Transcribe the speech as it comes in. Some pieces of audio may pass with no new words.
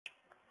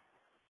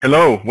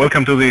Hello,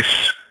 welcome to this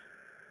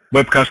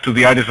webcast to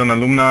the iDesign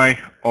alumni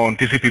on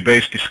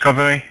TCP-Based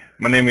Discovery.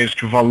 My name is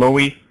Juval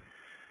Lowy.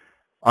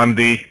 I'm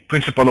the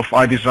principal of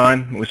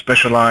iDesign. We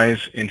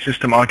specialize in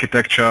system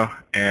architecture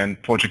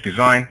and project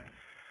design.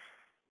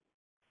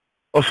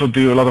 Also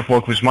do a lot of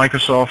work with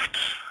Microsoft.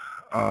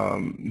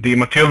 The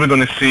material we're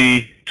going to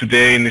see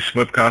today in this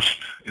webcast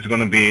is going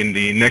to be in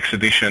the next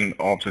edition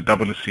of the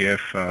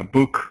WCF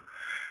book,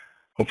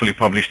 hopefully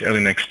published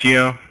early next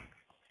year.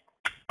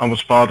 I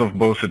was part of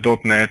both the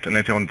 .NET and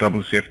later on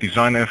WCF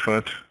design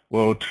effort,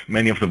 wrote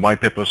many of the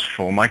white papers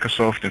for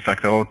Microsoft. In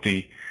fact, I wrote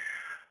the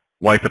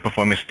white paper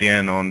for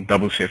MSDN on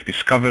WCF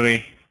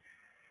Discovery.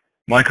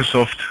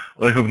 Microsoft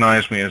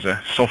recognized me as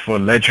a software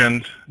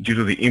legend due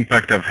to the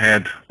impact I've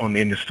had on the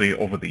industry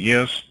over the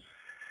years.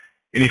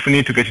 And if you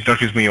need to get in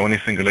touch with me or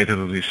anything related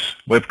to this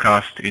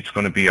webcast, it's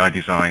going to be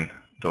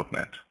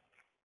iDesign.net.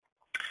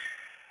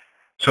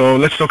 So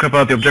let's talk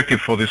about the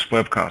objective for this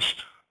webcast.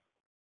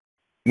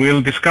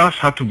 We'll discuss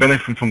how to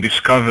benefit from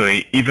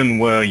discovery even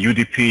where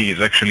UDP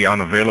is actually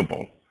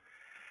unavailable.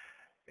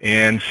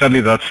 And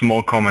sadly, that's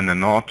more common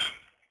than not.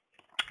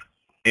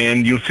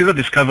 And you'll see that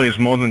discovery is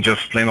more than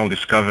just plain old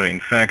discovery.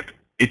 In fact,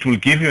 it will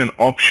give you an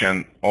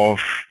option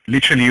of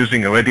literally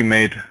using a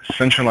ready-made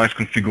centralized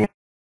configuration.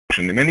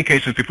 In many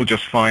cases, people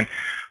just find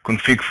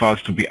config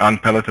files to be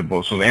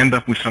unpalatable, so they end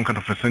up with some kind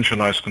of a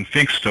centralized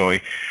config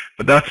story.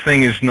 But that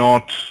thing is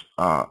not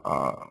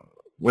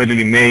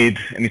readily made,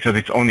 and it has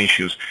its own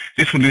issues.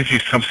 This would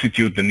literally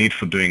substitute the need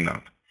for doing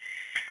that.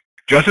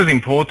 Just as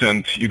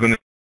important, you're going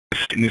to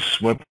see in this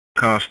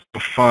webcast for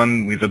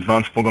fun with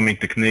advanced programming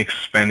techniques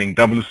spanning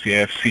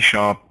WCF, C#,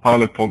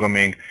 parallel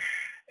programming,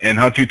 and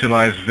how to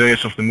utilize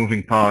various of the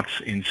moving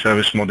parts in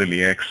Service Model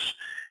EX.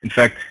 In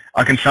fact,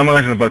 I can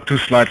summarize in about 2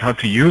 slides how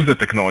to use the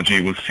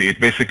technology. We'll see it.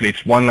 Basically,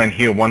 it's one line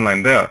here, one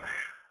line there.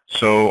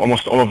 So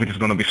almost all of it is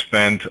going to be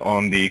spent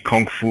on the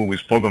Kung Fu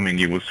with programming,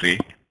 you will see.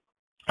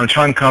 I'll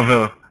try and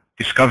cover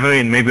discovery,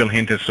 and maybe I'll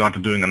hint as to how to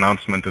do an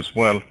announcement as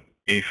well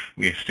if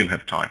we still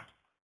have time.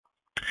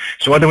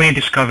 So what do we need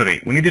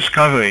discovery? We need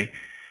discovery.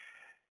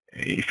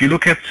 If you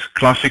look at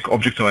classic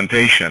object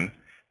orientation,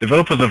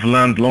 developers have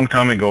learned a long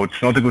time ago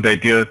it's not a good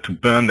idea to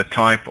burn the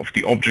type of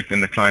the object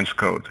in the client's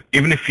code.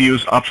 Even if you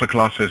use abstract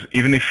classes,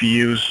 even if you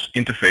use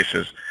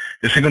interfaces,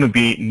 there's going to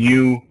be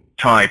new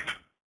type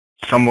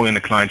somewhere in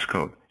the client's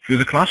code. If you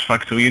use a class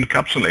factory, you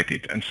encapsulate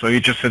it. And so you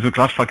just say to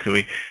class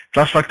factory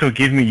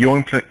give me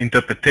your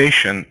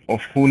interpretation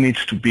of who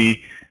needs to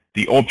be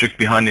the object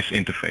behind this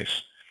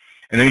interface.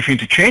 And then if you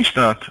need to change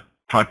that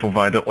type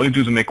provider, all you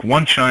do is make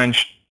one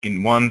change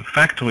in one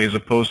factory as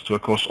opposed to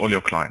across all your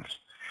clients.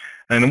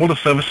 And in the world of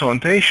service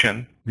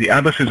orientation, the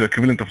address is the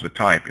equivalent of the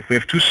type. If we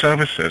have 2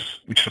 services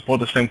which support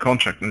the same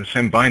contract and the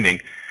same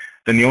binding,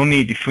 then the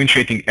only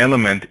differentiating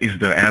element is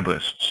their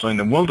address. So in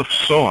the world of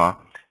SOA,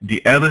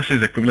 the address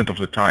is the equivalent of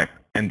the type.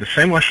 And the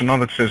same rationale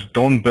that says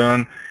don't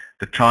burn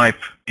the type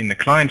in the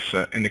client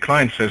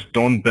says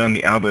don't burn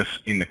the address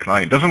in the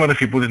client. It doesn't matter if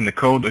you put it in the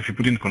code or if you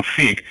put it in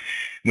config.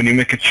 When you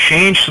make a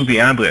change to the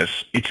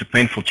address, it's a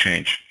painful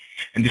change.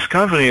 And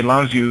discovery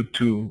allows you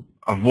to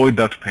avoid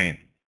that pain.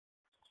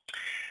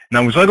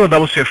 Now with regular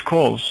WCF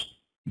calls,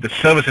 the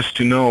service has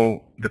to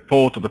know the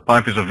port or the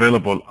pipe is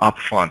available up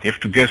front. You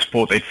have to guess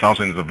port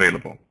 8000 is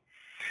available.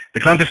 The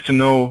client has to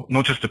know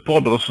not just the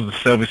port but also the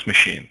service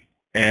machine.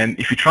 And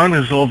if you try and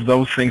resolve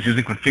those things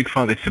using config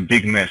file, it's a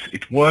big mess.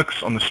 It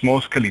works on a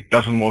small scale, it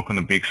doesn't work on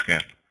a big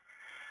scale.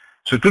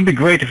 So it would be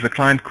great if the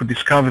client could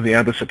discover the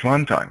address at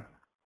runtime.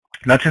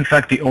 That's in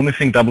fact the only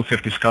thing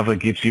WCF Discovery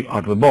gives you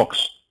out of the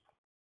box.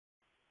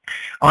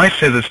 I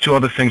say there's 2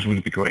 other things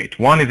would be great.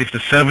 One is if the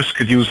service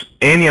could use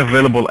any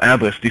available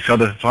address this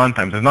address at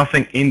runtime. There's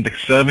nothing in the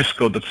service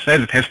code that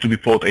says it has to be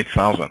port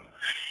 8000.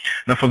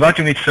 Now for that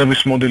you need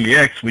Service Model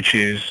EX, which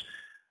is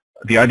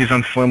the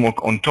iDesign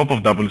framework on top of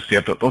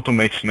WCF that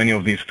automates many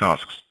of these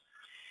tasks.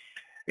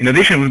 In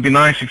addition, it would be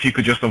nice if you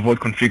could just avoid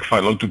config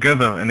file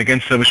altogether, and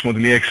again, Service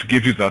Model EX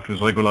gives you that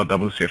with regular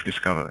WCF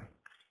Discovery.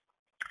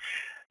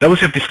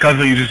 WCF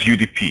Discovery uses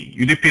UDP.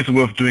 UDP is a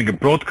way of doing a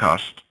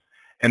broadcast,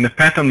 and the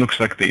pattern looks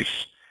like this.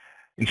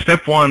 In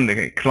step 1,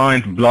 the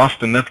client blasts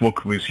the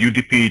network with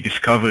UDP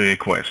discovery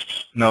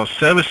requests. Now,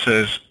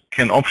 services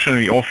can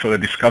optionally offer a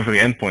discovery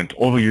endpoint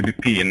over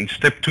UDP, and in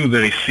step 2,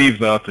 they receive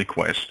that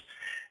request.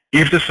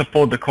 If they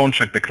support the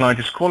contract the client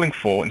is calling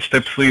for, in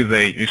step 3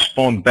 they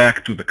respond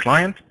back to the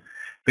client.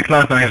 The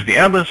client now has the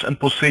address and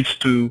proceeds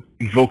to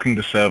invoking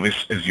the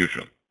service as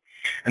usual.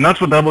 And that's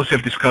what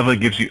WCF Discovery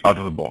gives you out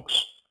of the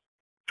box.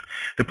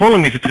 The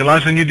problem is it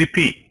relies on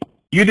UDP.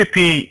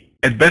 UDP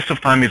at best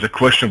of time is a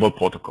questionable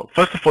protocol.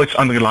 First of all, it's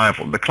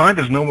unreliable. The client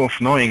has no way of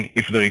knowing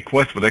if the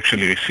request was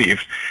actually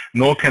received,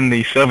 nor can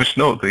the service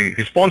know the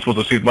response was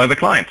received by the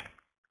client.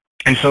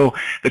 And so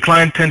the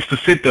client tends to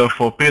sit there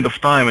for a period of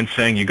time and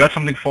saying, you got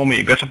something for me,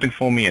 you got something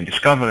for me, and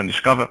discover and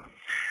discover.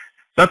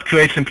 That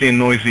creates simply a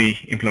noisy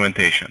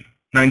implementation.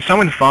 Now in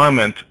some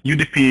environment,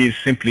 UDP is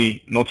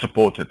simply not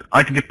supported.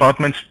 IT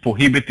departments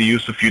prohibit the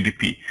use of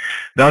UDP.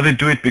 They either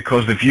do it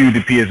because they view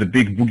UDP as a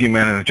big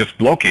boogeyman and just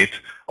block it,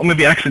 or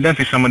maybe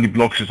accidentally somebody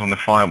blocks it on the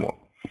firewall.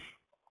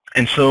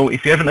 And so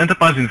if you have an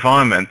enterprise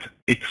environment,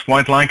 it's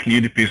quite likely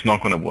UDP is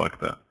not going to work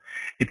there.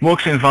 It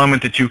works in an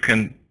environment that you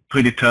can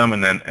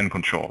predetermine and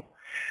control.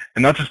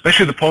 And that's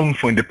especially the problem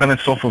for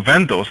independent software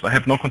vendors that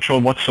have no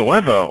control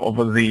whatsoever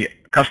over the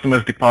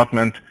customer's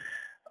department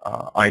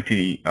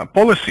IT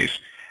policies.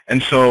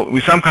 And so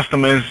with some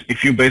customers,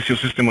 if you base your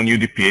system on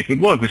UDP, it will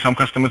work. With some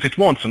customers, it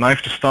won't. So now you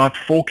have to start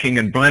forking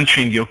and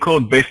branching your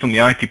code based on the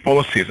IT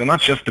policies, and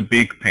that's just a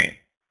big pain.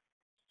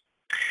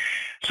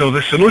 So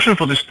the solution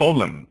for this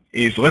problem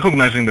is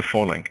recognizing the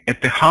following.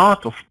 At the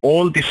heart of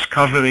all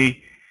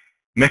discovery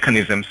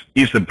mechanisms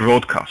is the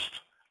broadcast,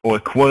 or a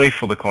query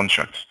for the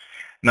contracts.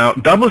 Now,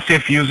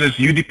 WCF uses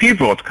UDP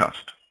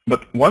broadcast,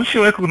 but once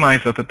you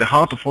recognize that at the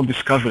heart of all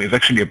discovery is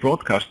actually a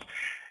broadcast,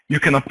 you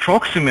can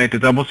approximate the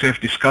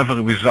WCF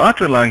discovery without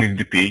relying on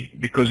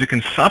UDP, because you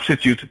can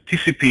substitute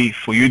TCP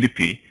for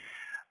UDP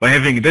by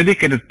having a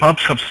dedicated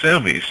pub/sub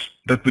service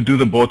that would do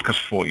the broadcast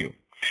for you.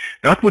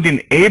 That would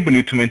enable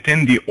you to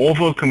maintain the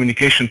overall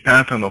communication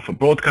pattern of a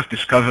broadcast,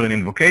 discovery, and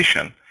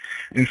invocation.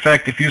 In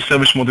fact, if you use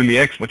Service Model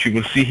EX, what you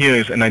will see here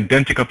is an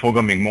identical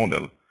programming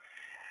model.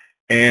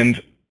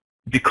 And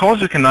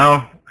because you can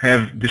now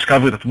have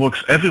discovery that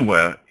works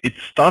everywhere, it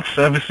starts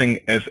servicing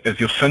as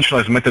your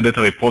centralized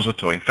metadata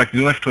repository. In fact,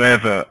 you don't have to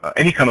have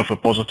any kind of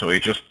repository,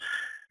 just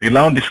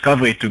rely on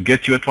discovery to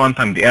get you at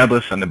runtime the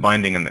address and the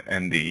binding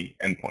and the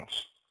endpoints.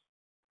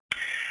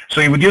 So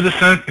you would use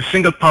a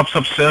single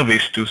pub/sub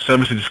service to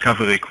service a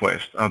discovery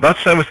request. That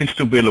service needs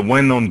to be a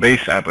well-known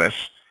base address,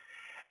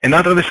 and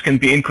that address can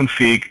be in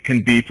config,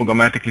 can be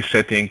programmatically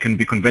setting, can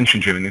be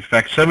convention-driven. In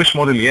fact, Service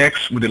Model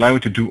EX would allow you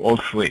to do all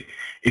three.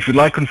 If you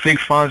like config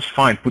files,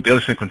 fine, put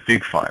else in a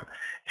config file.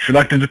 If you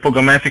like to do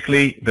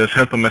programmatically, there's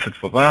helper method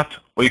for that,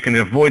 or you can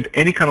avoid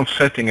any kind of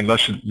setting and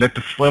let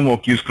the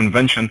framework use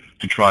convention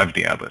to drive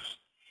the address.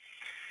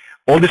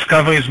 All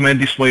discovery is made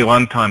this way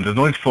runtime. There's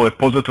no need for a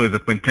repository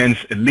that maintains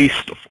a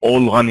list of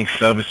all running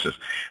services.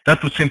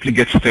 That would simply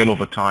get stale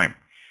over time.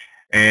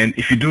 And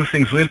if you do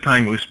things real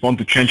time, you respond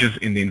to changes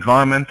in the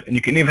environment, and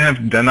you can even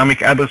have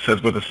dynamic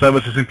addresses where the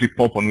services simply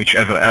pop on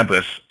whichever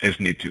address as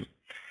need to.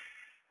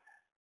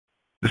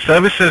 The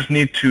services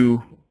need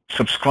to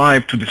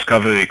subscribe to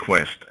discovery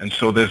request, and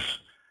so there's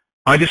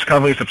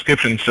iDiscovery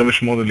subscription in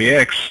Service Model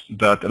EX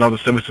that allow the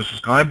service to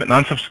subscribe and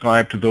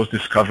unsubscribe to those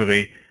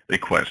discovery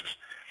requests.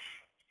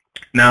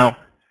 Now,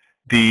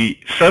 the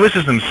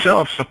services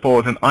themselves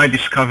support an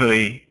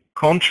iDiscovery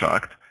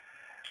contract,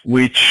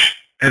 which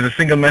has a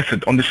single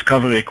method on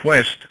discovery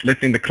request,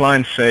 letting the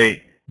client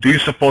say, do you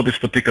support this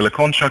particular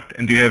contract,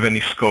 and do you have any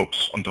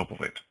scopes on top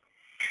of it?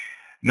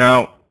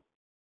 Now,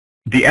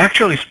 the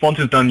actual response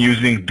is done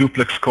using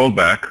duplex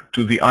callback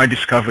to the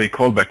iDiscovery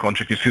callback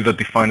contract. You see that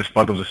defined as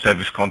part of the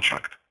service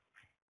contract.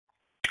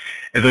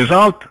 As a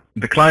result,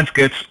 the client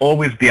gets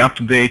always the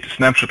up-to-date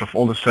snapshot of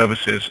all the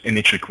services in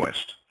each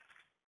request.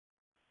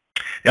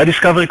 The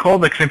iDiscovery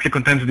callback simply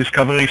contains a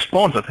discovery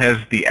response that has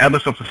the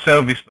address of the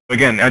service.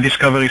 Again,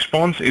 iDiscovery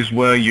response is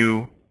where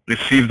you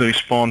receive the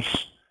response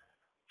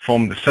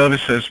from the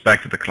services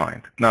back to the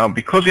client. Now,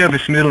 because you have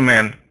this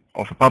middleman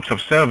of a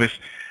pub/sub service,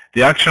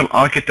 the actual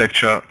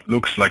architecture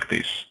looks like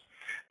this.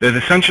 There's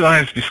a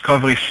centralized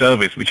discovery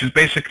service, which is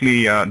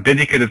basically a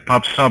dedicated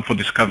pub/sub for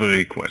discovery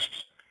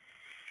requests.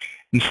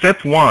 In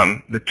step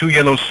one, the two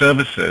yellow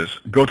services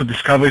go to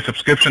discovery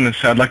subscription and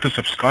say, I'd like to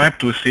subscribe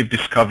to receive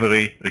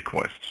discovery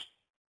requests.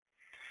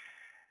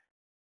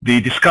 The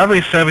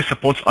discovery service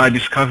supports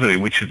iDiscovery,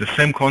 which is the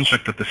same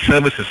contract that the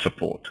services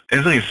support.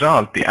 As a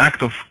result, the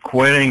act of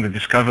querying the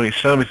discovery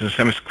service is the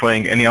same as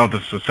querying any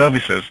other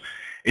services.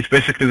 It's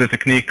basically the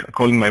technique I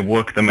call in my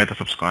work the meta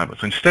subscriber.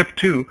 So in step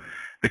two,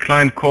 the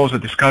client calls the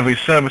discovery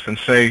service and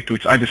say to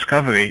its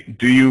iDiscovery,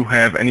 do you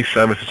have any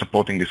services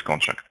supporting this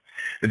contract?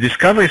 The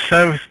discovery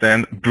service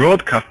then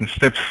broadcasts in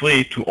step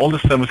three to all the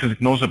services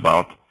it knows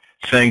about,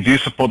 saying, do you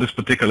support this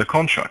particular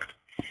contract?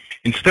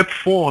 In step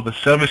four, the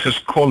services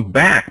call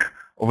back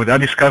over the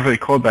iDiscovery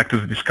callback to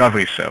the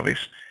discovery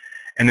service.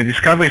 And the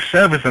discovery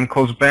service then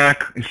calls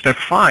back in step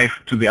five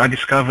to the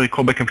iDiscovery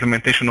callback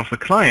implementation of the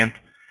client,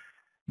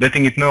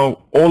 letting it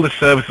know all the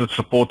services that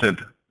supported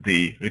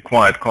the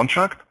required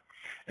contract.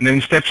 And then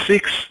in step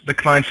six, the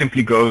client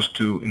simply goes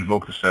to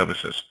invoke the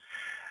services.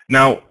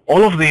 Now,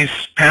 all of this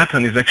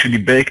pattern is actually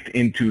baked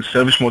into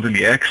Service Model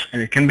EX,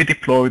 and it can be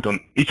deployed on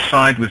each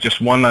side with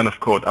just one line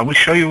of code. I will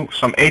show you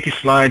some 80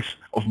 slides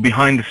of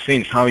behind the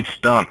scenes, how it's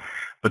done.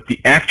 But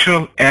the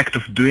actual act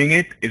of doing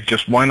it is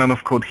just one line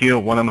of code here,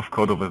 one line of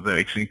code over there.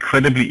 It's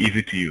incredibly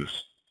easy to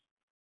use.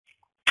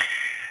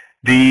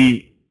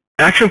 The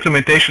actual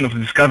implementation of the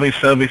discovery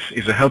service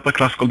is a helper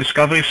class called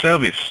discovery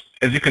service.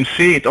 As you can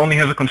see, it only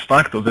has a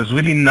constructor. There's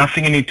really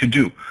nothing you need to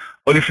do.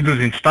 All you have to do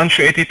is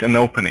instantiate it and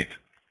open it.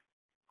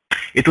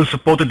 It will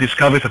support the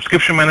discovery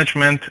subscription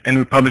management and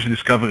will publish the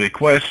discovery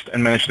request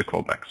and manage the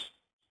callbacks.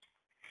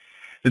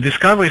 The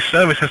discovery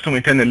service has to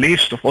maintain a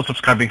list of all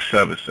subscribing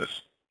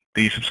services.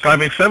 The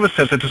subscribing service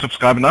says that to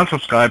subscribe and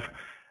unsubscribe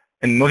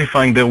and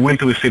notifying their will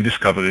to receive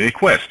discovery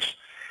requests.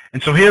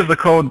 And so here's the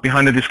code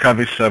behind the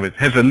discovery service. It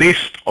has a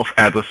list of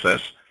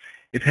addresses.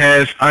 It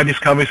has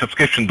iDiscovery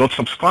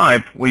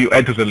subscription.subscribe, where you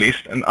add to the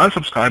list, and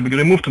unsubscribe, you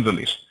remove to the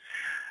list.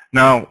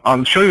 Now,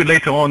 I'll show you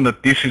later on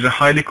that this is a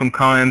highly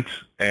concurrent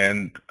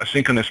and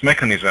asynchronous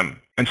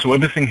mechanism, and so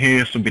everything here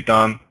has to be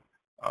done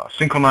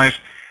synchronized.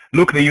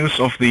 Look at the use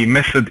of the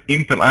method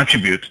impl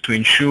attribute to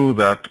ensure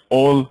that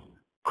all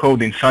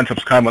code inside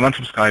subscribe and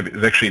unsubscribe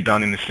is actually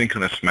done in a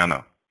synchronous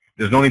manner.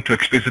 There's no need to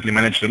explicitly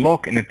manage the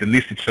lock, and the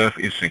list itself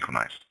is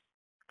synchronized.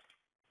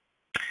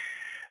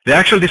 The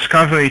actual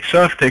discovery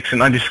itself takes an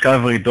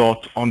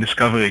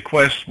iDiscovery.onDiscovery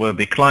request where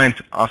the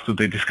client asks to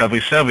the discovery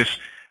service,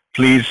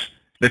 please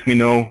let me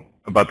know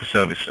about the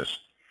services.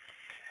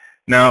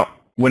 Now,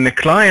 when the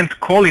client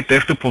calls it, they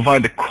have to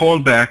provide a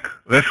callback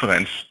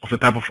reference of the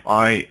type of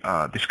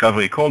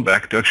iDiscovery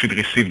callback to actually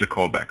receive the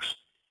callbacks.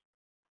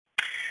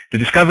 The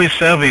discovery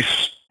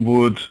service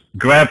would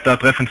grab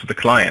that reference to the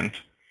client,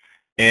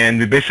 and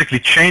we basically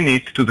chain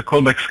it to the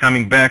callbacks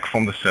coming back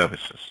from the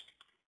services.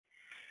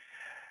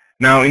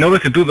 Now, in order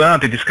to do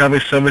that, the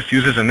discovery service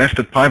uses a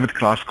nested private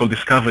class called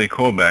discovery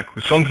callback,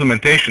 whose sole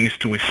implementation is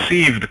to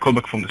receive the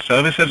callback from the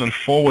services and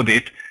forward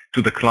it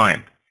to the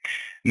client.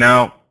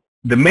 Now,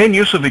 the main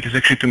use of it is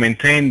actually to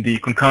maintain the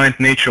concurrent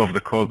nature of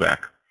the callback.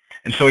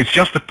 And so it's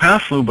just a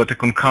pass-through, but a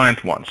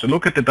concurrent one. So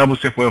look at the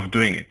WCF way of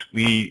doing it.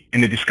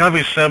 In the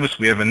discovery service,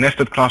 we have a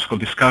nested class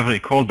called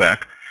discovery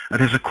callback that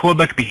has a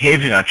callback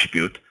behavior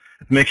attribute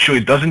that makes sure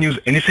it doesn't use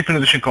any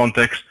synchronization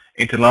context.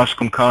 It allows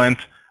concurrent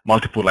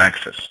multiple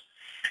access.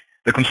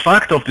 The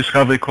constructor of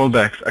discovery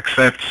callbacks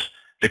accepts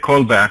the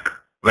callback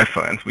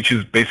reference, which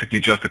is basically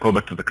just a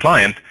callback to the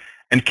client,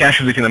 and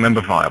caches it in a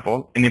member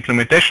variable. And the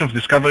implementation of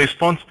discovery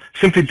response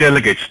simply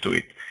delegates to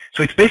it.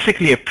 So it's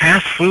basically a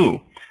pass-through,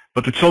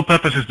 but its sole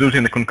purpose is to do it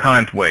in a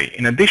concurrent way.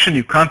 In addition,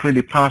 you can't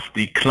really pass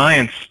the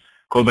client's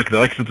callback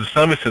directly to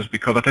services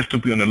because that has to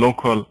be on a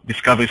local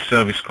discovery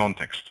service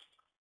context.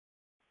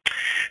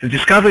 The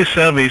discovery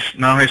service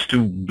now has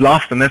to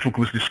bluff the network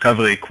with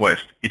discovery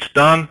request. It's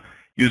done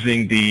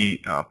using the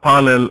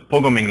parallel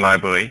programming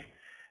library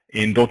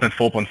in .NET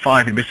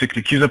 4.5. It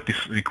basically queues up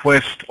this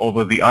request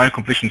over the IO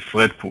completion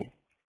thread pool.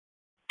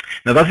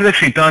 Now that is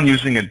actually done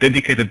using a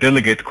dedicated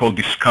delegate called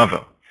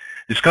discover.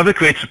 Discover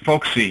creates a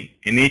proxy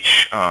in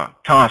each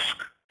task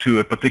to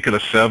a particular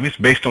service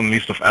based on a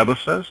list of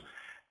addresses,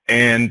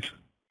 and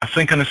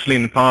asynchronously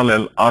in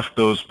parallel ask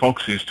those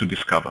proxies to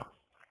discover.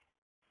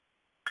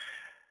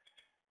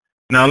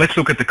 Now let's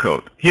look at the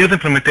code. Here's the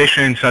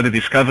implementation inside the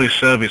discovery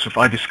service of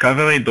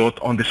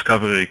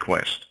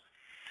iDiscovery.onDiscoveryRequest.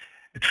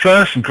 It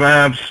first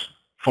grabs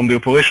from the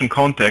operation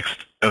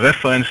context a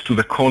reference to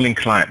the calling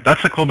client.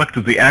 That's a callback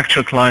to the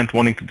actual client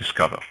wanting to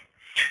discover.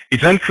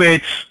 It then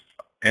creates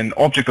an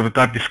object of the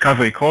type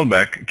discovery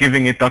callback,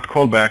 giving it that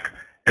callback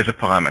as a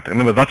parameter.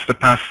 Remember, that's the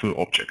pass-through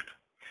object.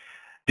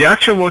 The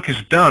actual work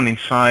is done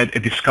inside a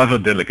discover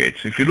delegate.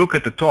 So if you look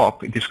at the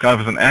top, it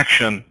discovers an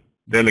action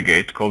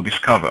delegate called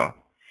discover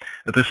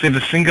that receives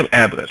a single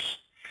address.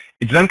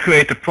 It then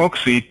creates a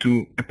proxy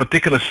to a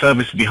particular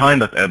service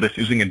behind that address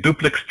using a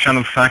duplex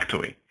channel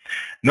factory.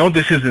 Note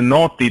this is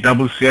not the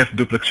WCF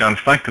duplex channel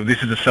factory.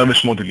 This is a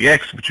service module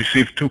EX, which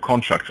receives two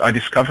contracts,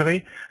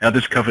 iDiscovery and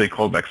iDiscovery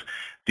callbacks.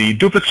 The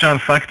duplex channel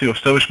factory of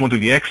service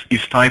module EX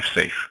is type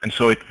safe, and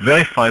so it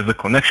verifies the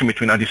connection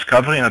between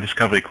iDiscovery and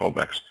iDiscovery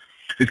callbacks.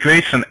 It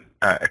creates a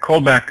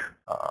callback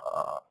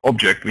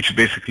object, which is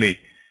basically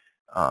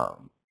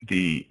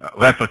the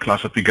wrapper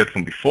class that we get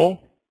from before.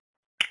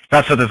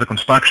 That's it as a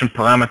construction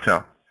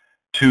parameter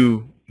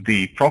to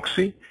the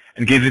proxy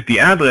and gives it the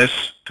address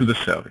to the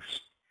service.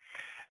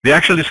 The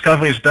actual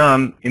discovery is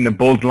done in the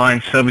bold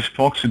line service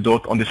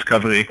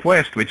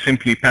proxy.onDiscoveryRequest, which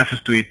simply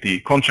passes to it the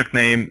contract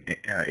name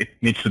it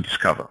needs to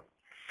discover.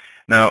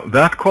 Now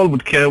that call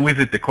would carry with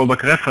it the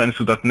callback reference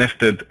to that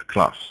nested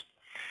class.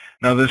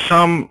 Now there's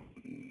some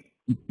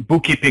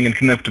bookkeeping and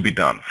cleanup to be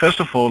done.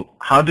 First of all,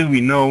 how do we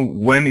know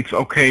when it's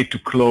okay to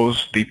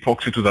close the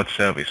proxy to that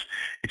service?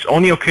 It's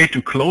only okay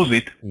to close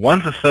it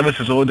once the service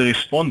has already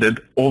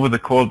responded over the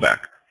callback.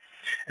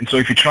 And so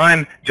if you try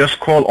and just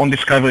call on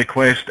discovery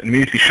request and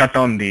immediately shut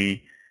down the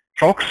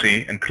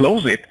proxy and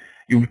close it,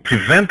 you will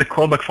prevent the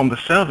callback from the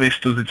service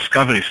to the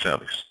discovery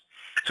service.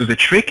 So the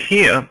trick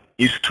here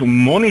is to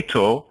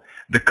monitor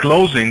the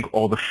closing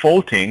or the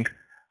faulting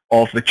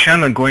of the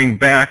channel going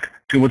back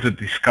towards the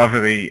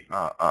discovery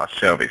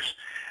service.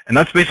 And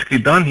that's basically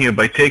done here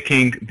by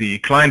taking the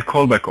client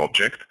callback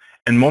object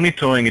and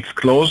monitoring its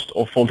closed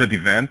or faulted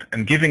event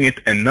and giving it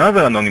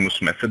another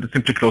anonymous method that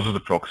simply closes the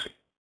proxy.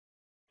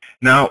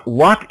 Now,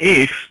 what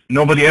if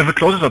nobody ever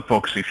closes that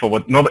proxy for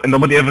what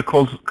nobody ever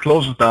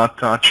closes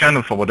that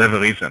channel for whatever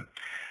reason?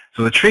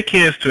 So the trick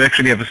here is to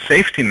actually have a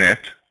safety net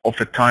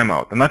of a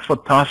timeout, and that's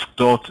what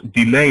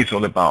task.delay is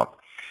all about.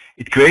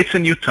 It creates a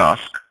new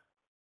task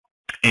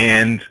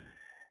and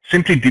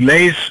simply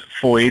delays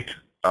for it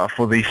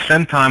for the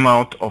send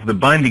timeout of the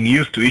binding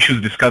used to issue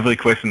the discovery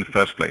request in the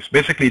first place.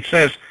 Basically, it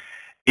says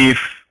if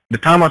the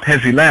timeout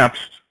has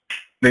elapsed,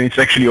 then it's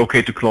actually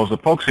okay to close the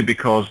proxy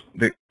because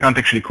they can't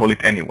actually call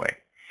it anyway.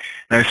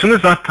 Now, as soon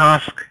as that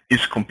task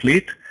is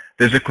complete,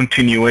 there's a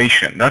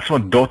continuation. That's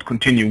what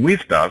 .continue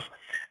with does.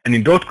 And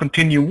in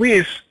 .continue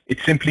with, it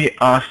simply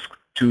asks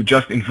to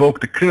just invoke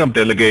the cleanup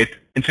delegate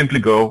and simply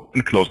go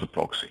and close the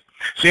proxy.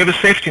 So you have a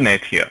safety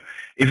net here.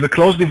 If the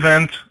closed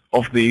event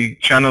of the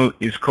channel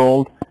is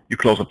called, you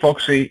close the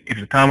proxy. If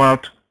the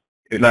timeout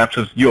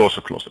elapses, you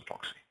also close the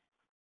proxy.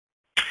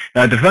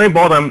 Now, at the very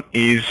bottom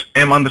is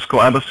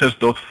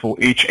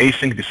m_addresses.forEach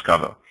async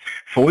discover.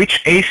 For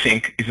each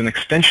async is an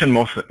extension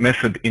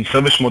method in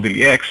service model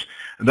EX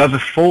that does a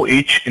for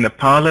each in a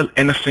parallel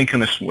and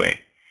asynchronous way.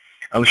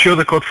 I'll show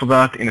the code for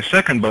that in a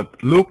second,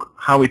 but look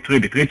how it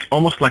reads. It reads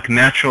almost like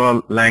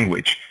natural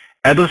language.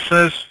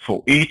 Addresses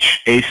for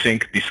each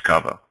async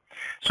discover.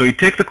 So you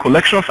take the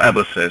collection of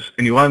addresses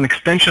and you run an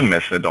extension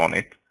method on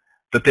it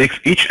that takes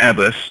each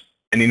address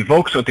and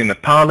invokes it in a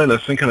parallel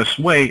asynchronous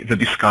way, the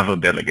discover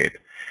delegate.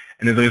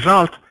 And as a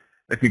result,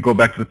 let me go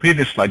back to the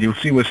previous slide. You'll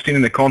see we're still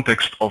in the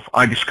context of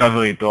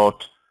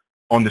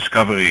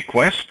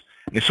iDiscovery.onDiscoveryRequest.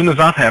 And as soon as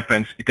that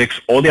happens, it takes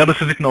all the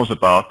addresses it knows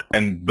about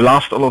and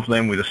blasts all of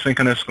them with a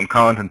synchronous,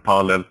 concurrent, and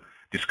parallel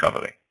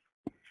discovery.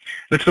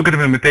 Let's look at the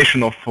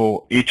implementation of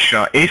for each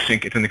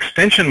async. It's an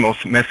extension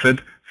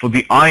method for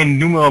the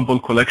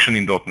INumerable collection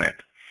in .NET.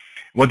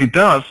 What it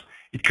does,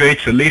 it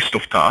creates a list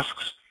of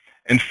tasks,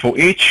 and for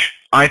each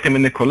item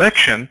in the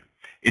collection,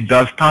 it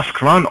does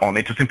task run on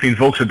it. It simply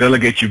invokes a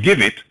delegate you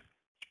give it,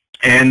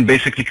 and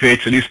basically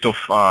creates a list of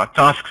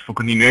tasks for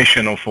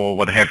continuation or for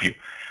what have you.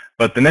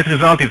 But the net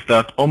result is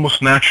that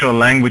almost natural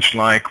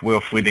language-like way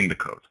of reading the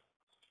code.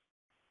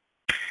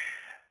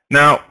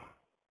 Now,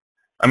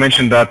 I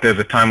mentioned that there's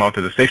a timeout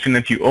as a safety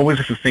net. You always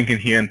have to think in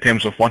here in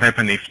terms of what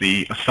happens if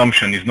the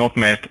assumption is not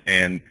met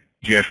and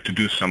you have to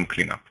do some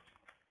cleanup.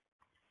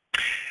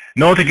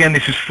 Note again,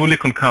 this is fully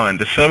concurrent.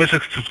 The service can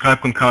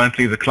subscribe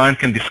concurrently, the client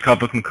can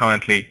discover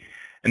concurrently,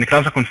 and the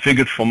clients are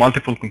configured for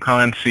multiple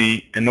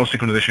concurrency and no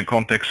synchronization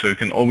context, so you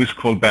can always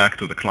call back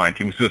to the client.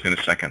 You will see it in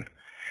a second.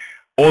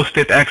 All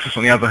state access,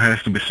 on the other hand,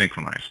 has to be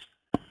synchronized.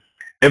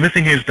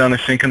 Everything is done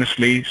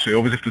asynchronously, so you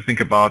always have to think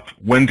about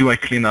when do I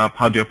clean up,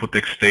 how do I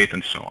protect state,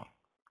 and so on.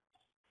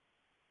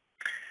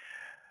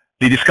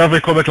 The discovery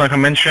callback, like I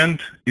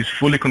mentioned, is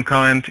fully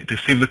concurrent. It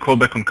receives the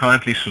callback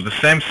concurrently, so the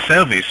same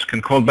service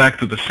can call back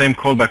to the same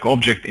callback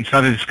object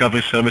inside the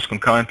discovery service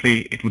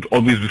concurrently. It would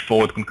always be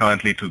forwarded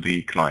concurrently to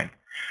the client.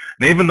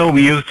 Now, even though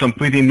we used some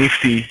pretty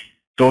nifty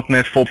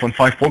 .NET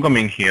 4.5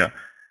 programming here,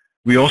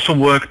 we also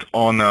worked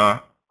on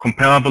a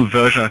comparable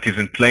version that is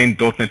in plain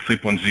 .NET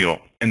 3.0.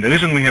 And the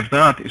reason we have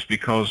that is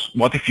because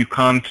what if you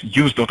can't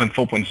use .NET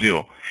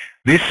 4.0?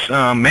 This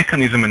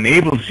mechanism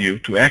enables you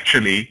to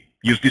actually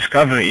use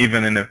discovery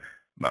even in a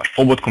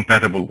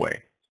forward-compatible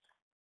way.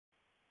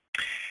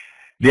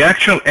 The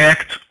actual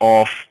act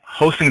of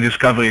hosting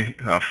discovery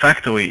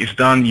factory is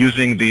done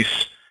using this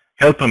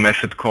helper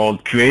method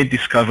called create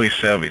discovery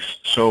service.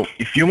 So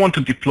if you want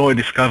to deploy a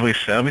discovery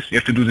service, you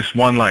have to do this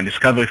one line,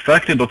 discovery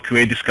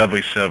factory.create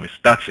discovery service.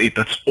 That's it.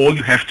 That's all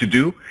you have to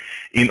do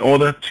in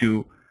order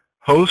to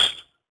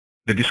host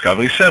the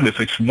discovery service.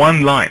 So it's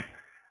one line.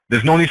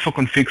 There's no need for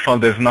config file.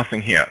 There's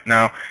nothing here.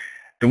 Now,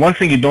 the one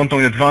thing you don't know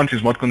in advance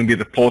is what's going to be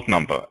the port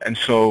number. And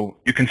so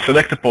you can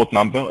select a port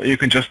number, or you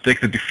can just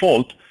take the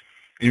default.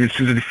 You will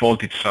see the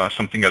default, it's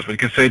something else. But you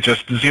can say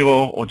just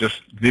 0 or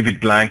just leave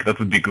it blank. That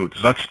would be good.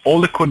 So that's all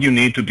the code you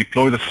need to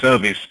deploy the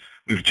service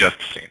we've just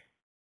seen.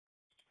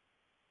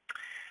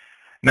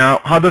 Now,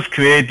 how does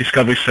create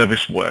discovery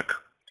service work?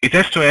 It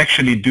has to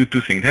actually do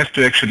two things. It has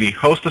to actually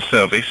host a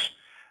service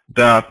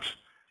that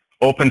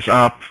opens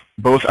up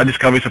both a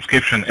discovery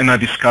subscription and a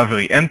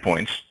discovery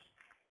endpoints.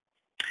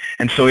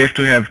 And so you have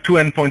to have two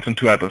endpoints and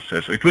two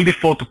addresses. So it will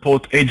default to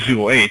port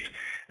 808.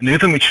 And the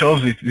reason it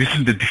shows it, this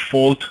is the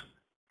default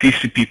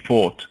TCP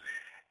port.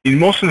 In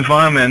most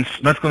environments,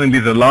 that's going to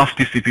be the last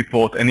TCP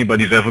port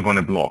anybody's ever going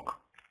to block.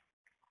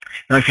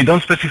 Now, if you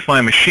don't specify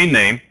a machine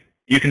name,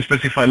 you can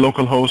specify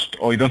localhost,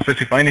 or you don't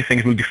specify anything,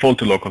 it will default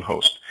to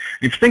localhost.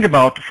 If you think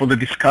about, for the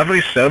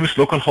discovery service,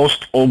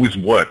 localhost always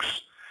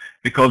works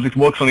because it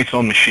works on its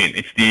own machine.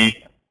 It's the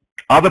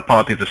other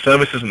party, the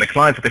services and the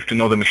clients, that have to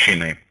know the machine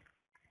name.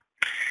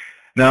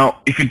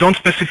 Now, if you don't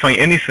specify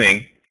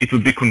anything, it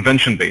would be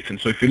convention-based. And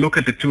so if you look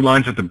at the two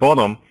lines at the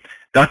bottom,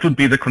 that would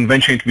be the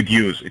convention it would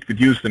use. It would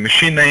use the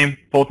machine name,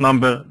 port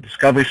number,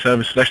 discovery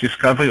service,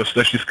 /discovery, or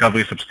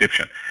 /discovery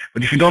subscription.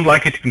 But if you don't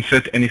like it, you can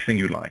set anything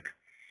you like.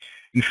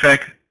 In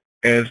fact,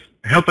 as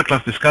helper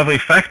class discovery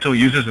factor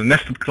uses a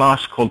nested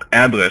class called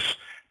address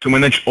to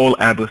manage all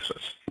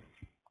addresses.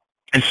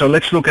 And so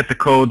let's look at the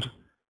code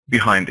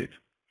behind it.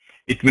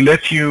 It will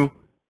let you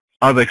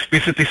either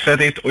explicitly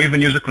set it or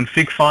even use a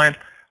config file,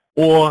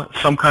 or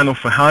some kind of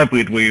a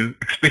hybrid where you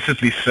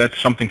explicitly set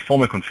something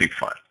from a config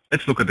file.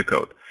 Let's look at the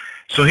code.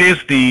 So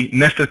here's the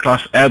nested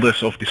class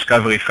address of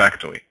Discovery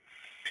Factory.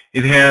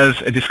 It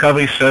has a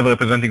discovery server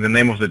representing the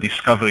name of the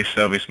discovery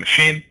service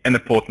machine and a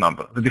port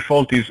number. The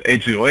default is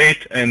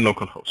 808 and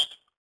localhost.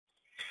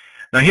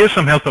 Now here's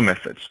some helper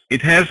methods.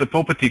 It has a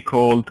property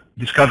called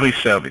discovery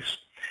service.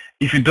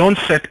 If you don't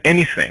set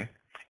anything,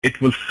 it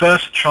will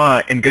first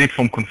try and get it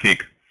from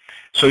config.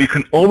 So you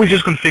can always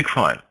use config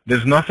file.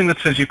 There's nothing that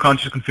says you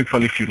can't use config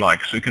file if you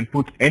like. So you can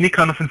put any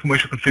kind of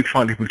information config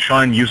file, it will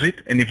try and use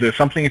it, and if there's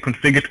something in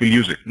config, it will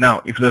use it.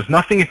 Now, if there's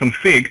nothing in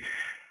config,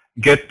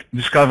 get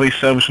discovery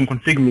service from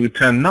config will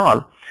return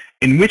null,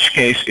 in which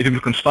case it will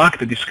construct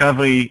the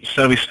discovery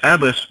service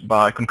address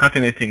by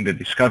concatenating the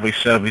discovery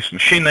service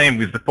machine name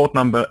with the port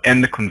number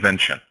and the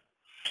convention.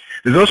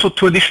 There's also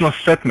two additional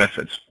set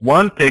methods.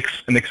 One takes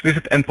an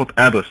explicit endpoint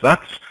address.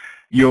 That's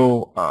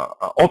your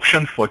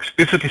option for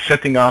explicitly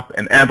setting up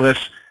an address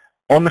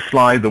on the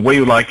fly the way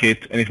you like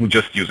it, and it will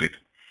just use it.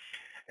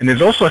 And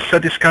there's also a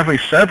set discovery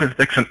service that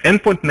takes an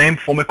endpoint name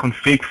from a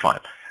config file.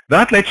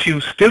 That lets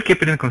you still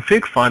keep it in a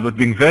config file, but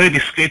being very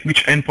discreet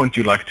which endpoint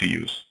you like to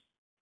use.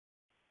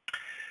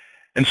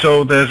 And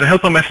so there's a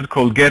helper method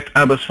called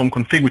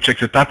getAddressFromConfig, which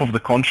checks the type of the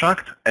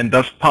contract and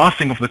does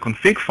parsing of the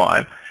config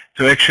file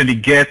to actually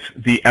get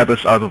the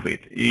address out of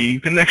it. You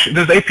can actually,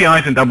 there's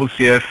APIs in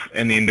WCF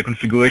and in the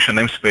configuration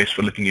namespace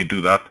for letting you do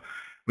that.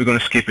 We're going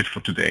to skip it for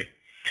today.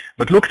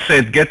 But look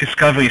at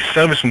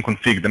getDiscoveryService from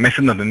config, the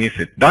method underneath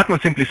it. That one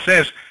simply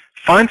says,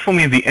 find for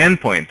me the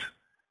endpoint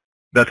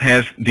that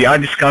has the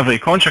iDiscovery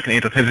contract in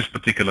it that has this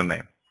particular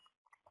name.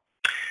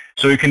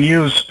 So you can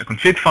use a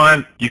config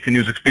file, you can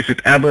use explicit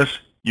address,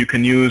 you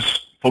can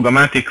use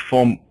programmatic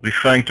form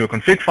referring to a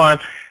config file,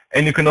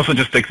 and you can also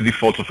just take the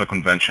defaults of a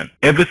convention.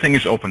 Everything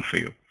is open for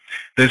you.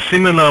 There's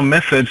similar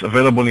methods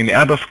available in the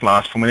address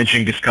class for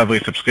managing discovery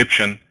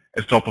subscription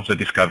as top of the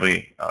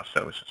discovery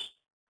services.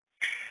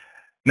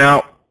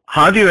 Now,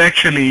 how do you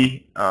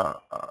actually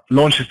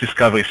launch this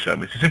discovery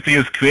service? You simply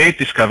use create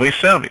discovery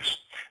service.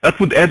 That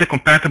would add a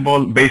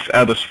compatible base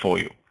address for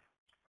you.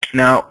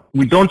 Now,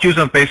 we don't use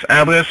a base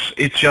address.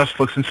 It's just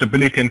for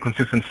extensibility and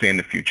consistency in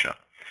the future.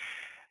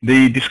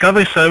 The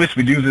discovery service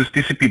will use this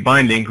TCP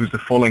binding with the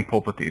following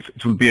properties.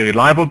 It will be a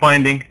reliable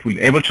binding, it will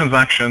enable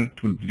transaction,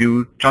 it will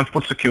do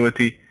transport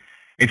security.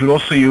 It will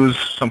also use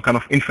some kind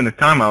of infinite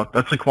timeout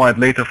that's required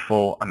later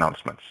for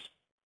announcements.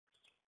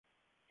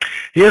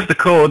 Here's the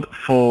code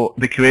for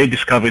the create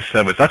discovery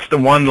service. That's the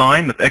one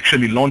line that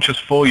actually launches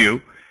for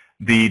you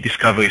the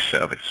discovery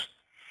service.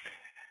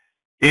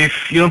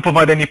 If you don't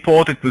provide any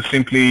port, it will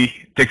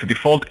simply take the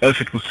default, else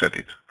it will set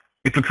it.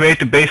 It will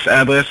create a base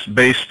address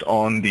based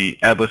on the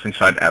address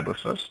inside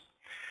addresses.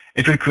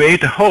 It will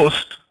create a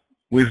host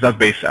with that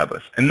base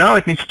address. And now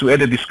it needs to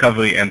add a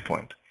discovery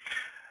endpoint.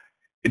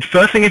 The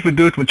first thing it will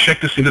do, it will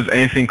check to see if there's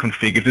anything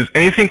config. If there's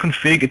anything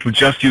config, it will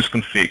just use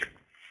config.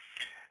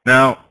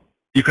 Now,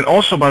 you can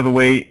also, by the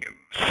way,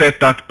 set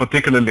that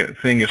particular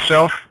thing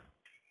yourself,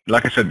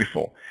 like I said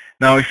before.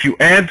 Now, if you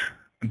add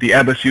the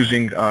address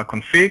using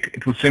config,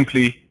 it will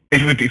simply,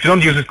 if you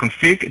don't use it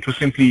config, it will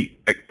simply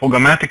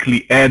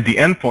programmatically add the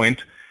endpoint,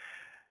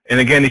 and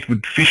again, it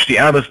would fish the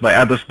address by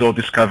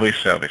address.discovery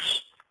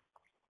service.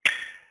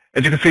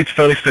 As you can see, it's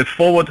fairly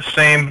straightforward. The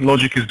same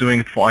logic is doing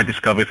it for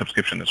iDiscovery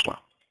subscription as well.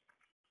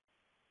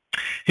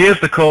 Here's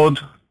the code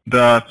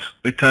that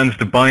returns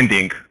the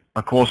binding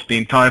across the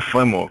entire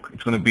framework.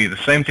 It's going to be the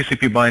same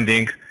TCP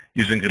binding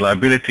using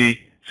reliability,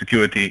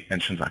 security,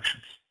 and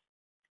transactions.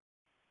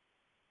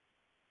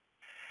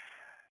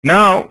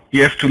 Now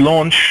you have to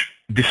launch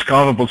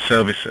discoverable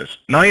services.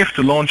 Now you have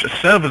to launch a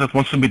service that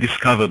wants to be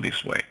discovered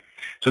this way.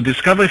 So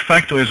Discovery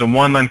Factory is a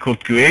one-line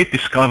called create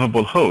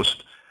discoverable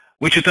host,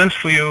 which returns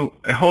for you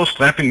a host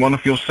wrapping one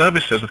of your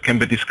services that can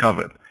be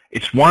discovered.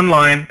 It's one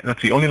line,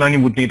 that's the only line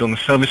you would need on the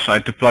service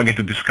side to plug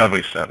into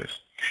Discovery service.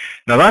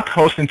 Now that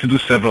host needs to do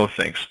several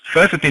things.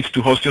 First, it needs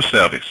to host your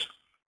service,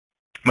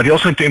 but you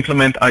also need to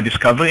implement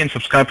iDiscovery and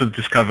subscribe to the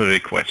discovery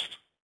request.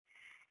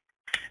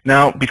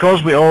 Now,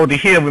 because we're already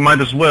here, we might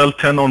as well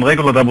turn on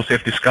regular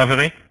WCF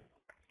Discovery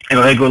and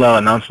regular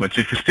announcements.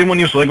 If you still want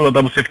to use regular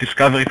WCF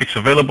Discovery, if it's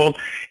available,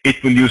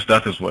 it will use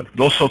that as well. It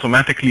will also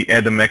automatically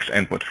add a max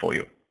endpoint for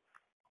you.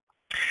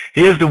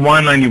 Here's the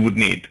one line you would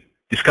need.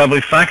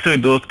 Discovery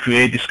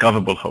Factory.create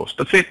discoverable host.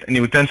 That's it, and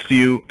it returns to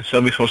you a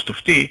service host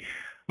of T,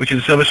 which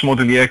is a service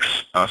model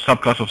EX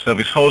subclass of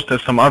service host.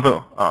 There's some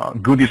other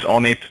goodies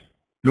on it.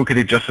 Look at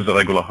it just as a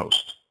regular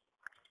host.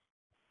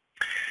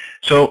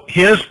 So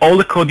here's all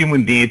the code you will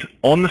need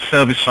on the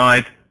service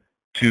side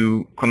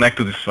to connect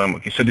to this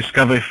framework. It's a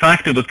Discovery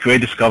Factory.create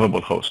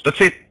discoverable host.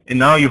 That's it. And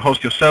now you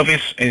host your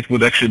service, and it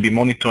would actually be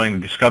monitoring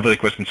the discovery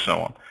request and so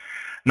on.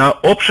 Now,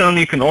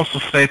 optionally, you can also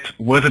set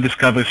where the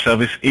discovery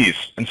service is.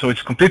 And so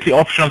it's completely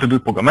optional to do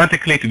it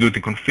programmatically, to do it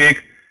in config,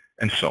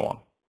 and so on.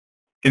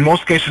 In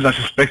most cases, I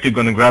suspect you're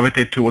going to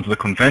gravitate towards the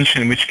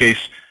convention, in which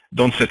case,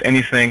 don't set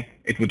anything.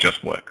 It will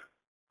just work.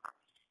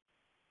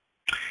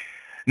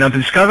 Now, the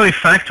Discovery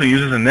Factory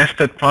uses a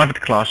nested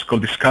private class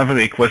called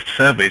Discovery Request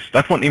Service.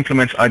 That one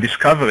implements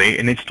iDiscovery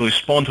and needs to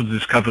respond to the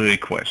discovery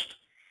request.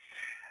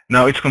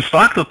 Now, its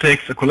constructor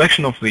takes a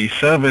collection of the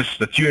service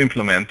that you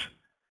implement,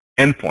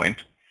 endpoint,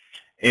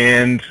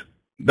 and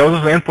those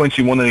are the endpoints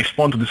you want to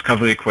respond to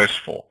discovery requests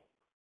for.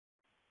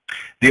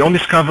 The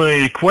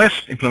onDiscovery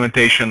request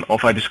implementation of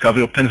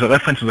iDiscovery obtains a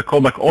reference to the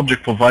callback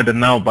object provided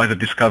now by the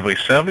discovery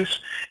service.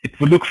 It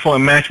will look for a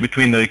match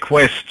between the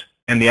request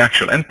and the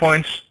actual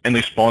endpoints and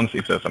responds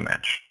if there's a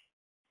match.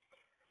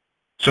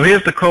 So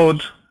here's the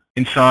code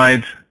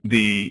inside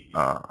the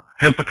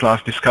helper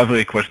class discovery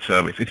request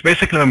service. It's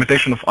basically an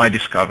implementation of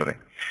iDiscovery.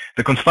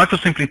 The constructor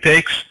simply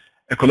takes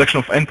a collection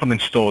of endpoints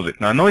and stores it.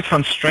 Now, I know it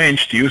sounds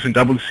strange to use in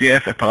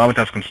WCF a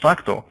parameterized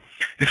constructor.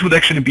 This would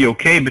actually be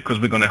okay because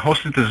we're going to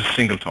host it as a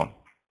singleton.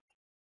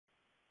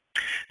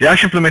 The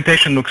actual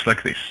implementation looks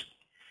like this.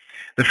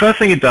 The first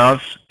thing it does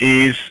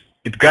is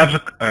it grabs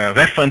a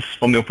reference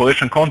from the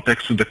operation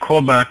context to the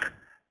callback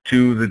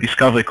to the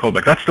discovery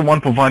callback. That's the one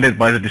provided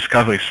by the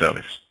discovery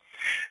service.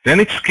 Then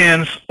it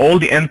scans all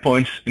the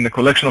endpoints in the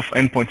collection of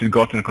endpoints it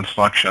got in the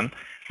construction,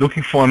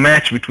 looking for a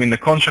match between the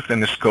construct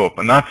and the scope.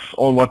 And that's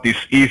all what this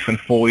if and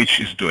for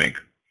each is doing.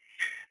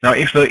 Now,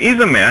 if there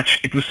is a match,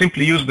 it will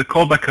simply use the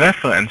callback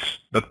reference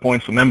that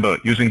points, remember,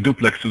 using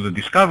duplex to the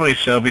discovery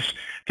service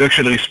to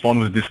actually respond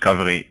with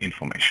discovery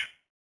information.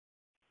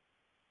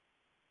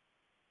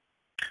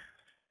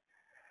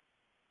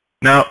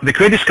 Now, the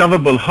create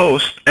discoverable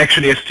host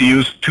actually has to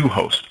use two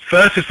hosts.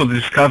 First is for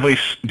the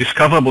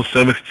discoverable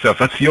service itself.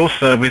 That's your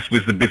service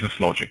with the business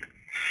logic.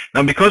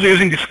 Now, because you're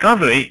using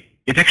discovery,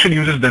 it actually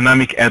uses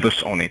dynamic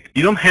address on it.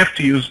 You don't have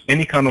to use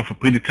any kind of a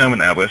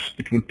predetermined address.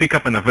 It will pick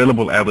up an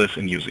available address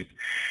and use it.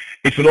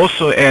 It will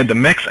also add the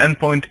max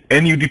endpoint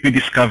and UDP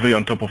discovery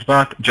on top of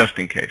that, just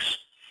in case.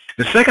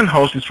 The second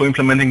host is for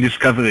implementing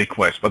discovery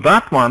requests. But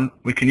that one,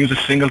 we can use a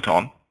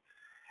singleton,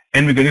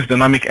 and we can use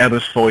dynamic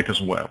address for it as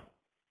well.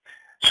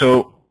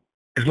 So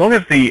as long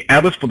as the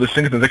address for the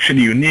singleton is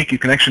actually unique, you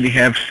can actually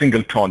have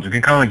singletons. You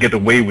can kind of get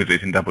away with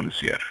it in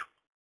WCF.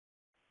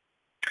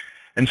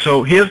 And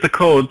so here's the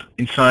code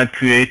inside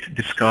create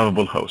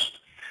discoverable host.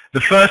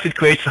 The first, it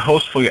creates a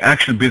host for your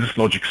actual business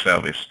logic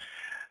service.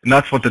 And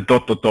that's what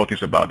the ...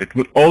 is about. It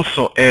will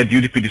also add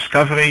UDP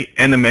discovery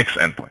and a max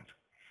endpoint.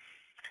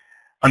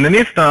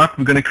 Underneath that,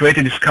 we're going to create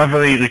a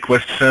discovery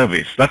request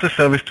service. That's a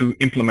service to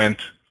implement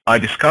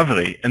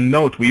iDiscovery. And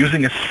note, we're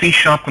using a C#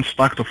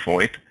 constructor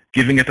for it,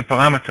 giving it a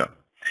parameter.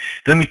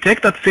 Then we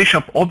take that C#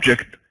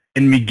 object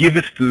and we give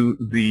it to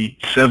the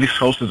service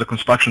host as a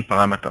construction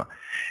parameter.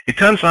 It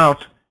turns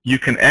out you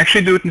can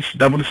actually do it in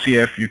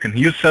WCF. You can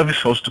use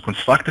service host to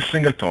construct a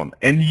singleton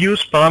and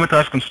use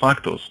parameterized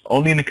constructors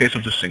only in the case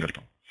of the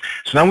singleton.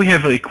 So now we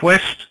have a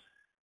request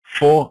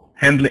for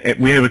handling.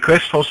 We have a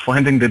request host for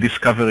handling the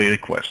discovery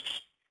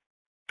requests.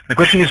 The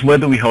question is, where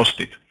do we host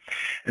it?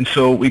 And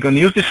so we're going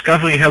to use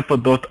discovery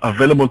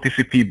helper.available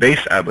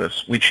TCP-based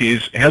address, which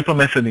is a helper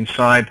method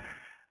inside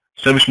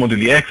service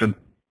module EX that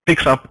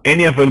picks up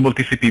any available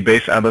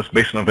TCP-based address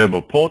based on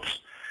available ports.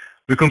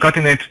 We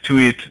concatenate to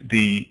it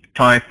the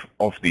type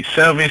of the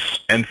service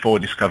and for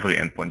discovery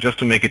endpoint, just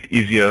to make it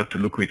easier to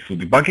look at it through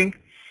debugging.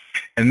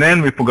 And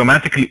then we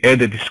programmatically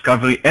add a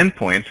discovery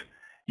endpoint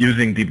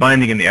using the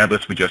binding and the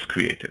address we just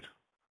created.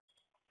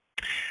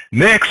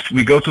 Next,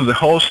 we go to the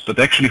host that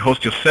actually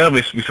hosts your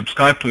service. We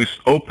subscribe to its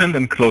opened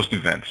and closed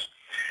events.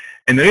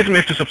 And the reason we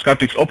have to subscribe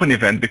to its open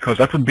event, because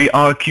that would be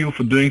our queue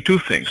for doing two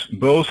things,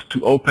 both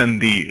to open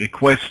the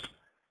request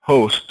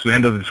host to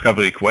handle the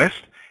discovery request,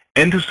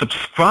 and to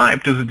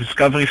subscribe to the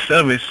discovery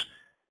service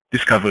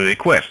discovery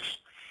requests.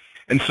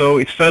 And so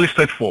it's fairly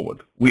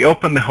straightforward. We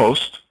open the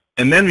host,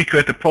 and then we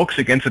create a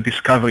proxy against the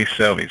discovery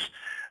service.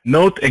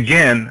 Note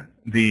again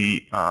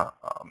the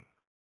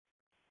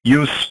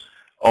use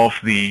of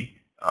the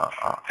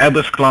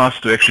address class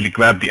to actually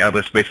grab the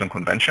address based on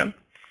convention.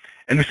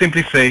 And we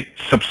simply say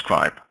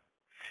subscribe.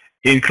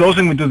 In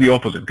closing, we do the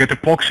opposite. Get a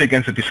proxy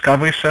against the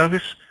discovery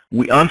service.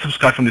 We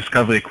unsubscribe from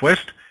discovery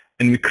request,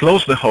 and we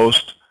close the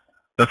host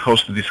that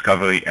hosts the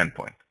discovery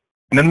endpoint.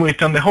 And then we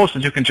return the host,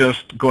 and you can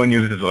just go and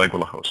use it as a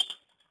regular host.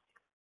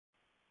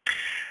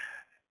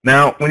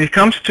 Now, when it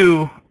comes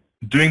to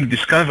doing the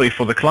discovery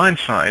for the client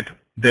side,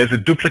 there's a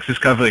duplex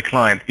discovery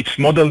client. It's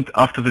modeled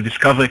after the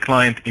discovery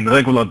client in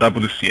regular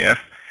WCF,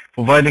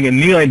 providing a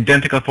near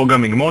identical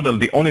programming model.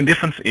 The only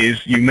difference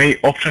is you may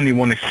optionally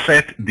want to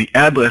set the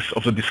address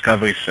of the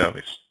discovery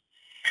service.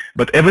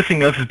 But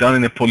everything else is done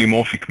in a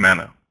polymorphic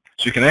manner.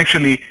 So you can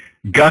actually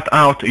gut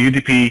out a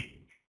UDP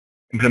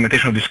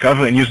implementation of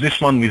discovery and use this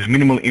one with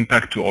minimal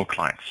impact to all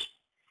clients.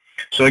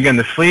 So again,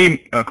 the three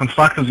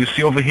constructors you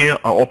see over here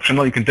are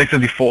optional. You can take the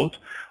default,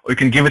 or you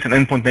can give it an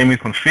endpoint name in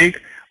config,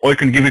 or you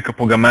can give it a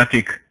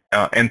programmatic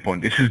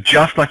endpoint. This is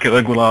just like a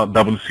regular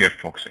WCF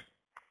proxy.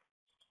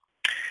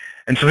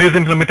 And so here's the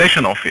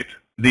implementation of it.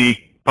 The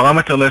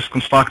parameterless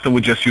constructor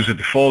will just use the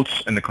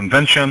defaults and the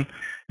convention.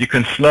 You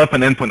can slurp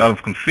an endpoint out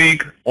of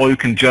config, or you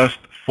can just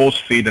force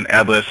feed an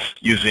address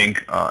using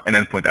an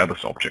endpoint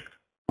address object.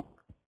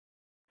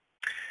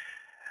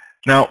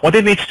 Now, what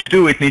it needs to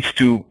do, it needs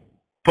to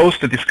post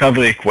the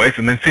discovery request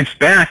and then sits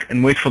back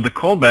and wait for the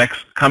callbacks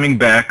coming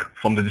back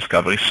from the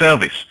discovery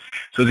service.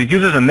 So it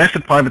uses a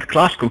nested private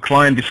class called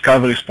client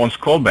discovery response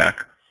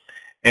callback.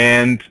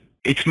 And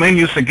its main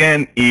use,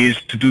 again,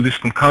 is to do this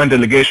concurrent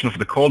delegation of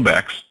the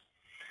callbacks.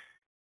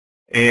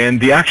 And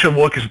the actual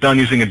work is done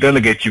using a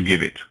delegate you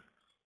give it.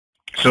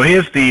 So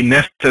here's the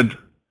nested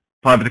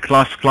private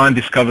class client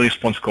discovery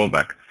response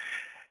callback.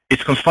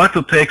 Its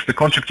constructor takes the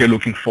construct you're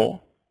looking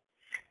for,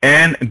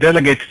 and a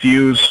delegate to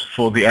use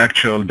for the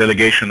actual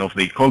delegation of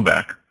the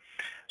callback.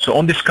 So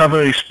on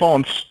discovery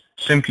response,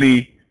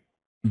 simply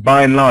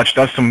by and large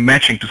does some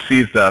matching to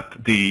see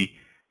that the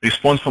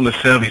response from the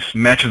service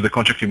matches the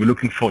contract you were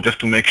looking for, just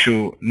to make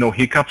sure no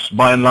hiccups.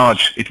 By and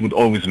large, it would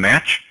always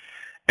match.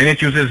 And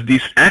it uses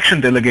this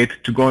action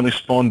delegate to go and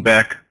respond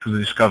back to the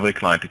discovery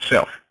client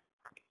itself.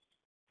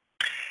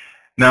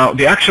 Now,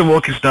 the actual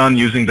work is done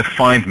using the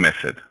find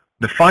method.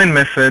 The find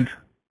method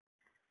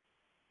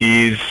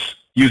is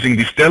using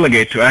this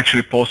delegate to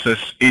actually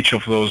process each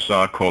of those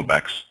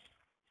callbacks.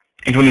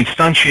 It will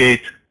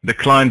instantiate the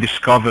client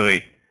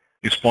discovery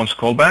response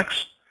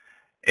callbacks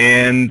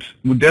and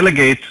will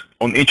delegate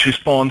on each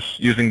response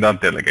using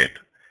that delegate.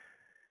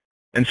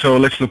 And so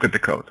let's look at the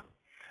code.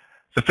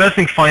 The first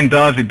thing find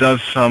does, it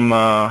does some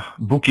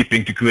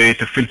bookkeeping to create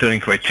a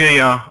filtering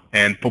criteria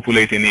and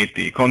populate in it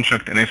the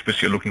contract and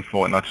namespace you're looking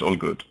for, and that's all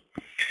good.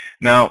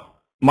 Now,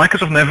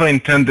 Microsoft never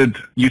intended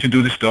you to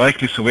do this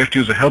directly, so we have to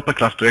use a helper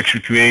class to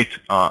actually create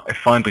a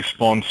find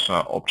response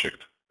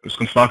object. This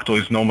constructor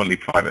is normally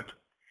private.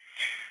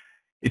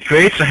 It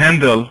creates a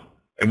handle,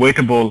 a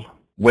waitable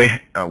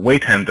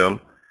wait handle.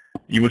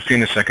 You will see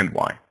in a second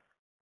why.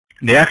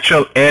 The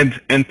actual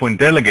add endpoint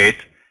delegate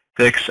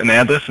takes an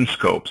address and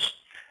scopes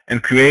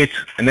and create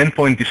an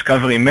endpoint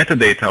discovery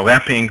metadata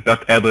wrapping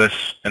that address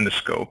and the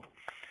scope,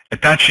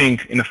 attaching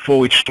in a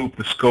for each loop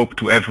the scope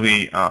to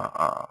every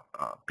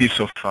piece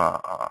of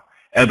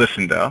address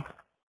in there.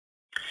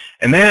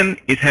 And then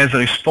it has a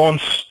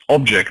response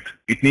object.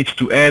 It needs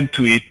to add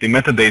to it the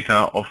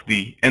metadata of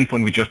the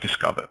endpoint we just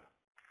discovered.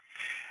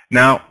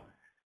 Now,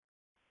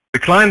 the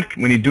client,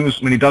 when he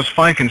does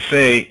find, can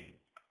say,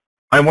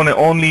 I want to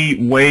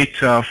only wait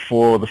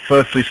for the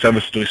first 3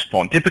 services to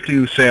respond. Typically,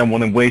 you say I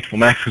want to wait for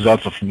max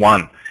results of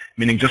 1,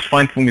 meaning just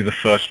find for me the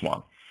first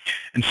one.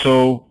 And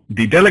so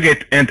the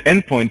delegate and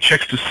endpoint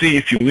checks to see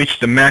if you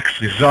reach the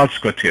max results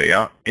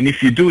criteria, and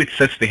if you do, it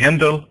sets the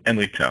handle and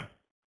return.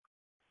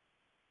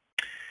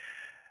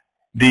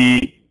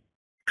 The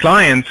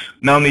client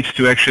now needs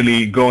to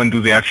actually go and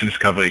do the actual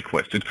discovery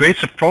request. It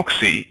creates a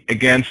proxy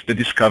against the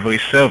discovery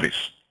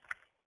service.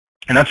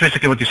 And that's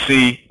basically what you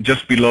see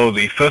just below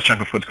the first chunk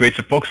of code. It creates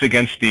a proxy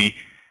against the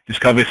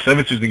discovery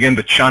service, which is again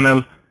the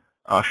channel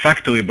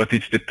factory, but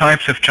it's the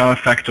types of channel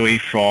factory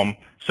from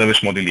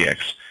service model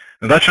EX.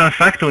 Now that channel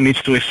factory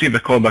needs to receive a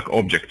callback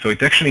object. So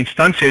it actually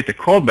instantiates a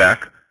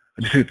callback,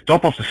 which is at the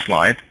top of the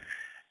slide,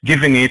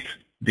 giving it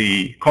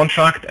the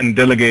contract and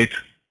delegate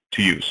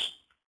to use.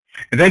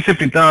 It then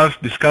simply does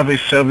discovery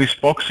service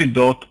proxy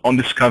dot on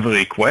discovery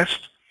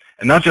request,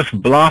 and not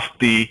just blast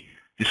the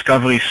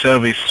discovery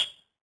service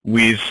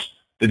with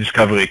the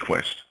discovery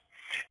request.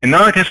 And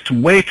now it has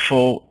to wait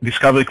for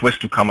discovery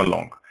request to come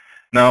along.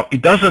 Now,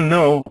 it doesn't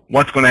know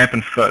what's going to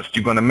happen first.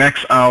 You're going to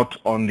max out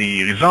on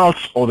the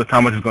results or the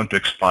timer is going to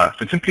expire.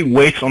 So it simply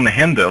waits on the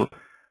handle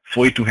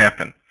for it to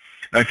happen.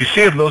 Now, if you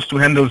see if those two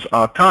handles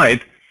are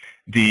tied,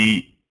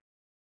 the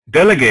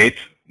delegate,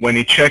 when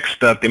it checks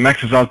that the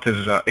max result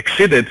is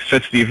exceeded,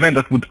 sets the event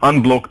that would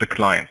unblock the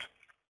client.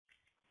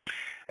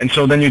 And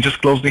so then you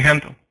just close the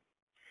handle.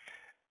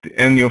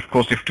 And you, of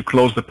course, have to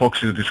close the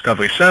proxy to the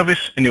discovery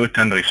service, and you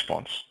return the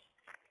response.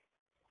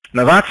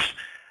 Now that's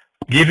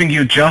giving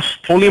you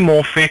just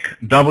polymorphic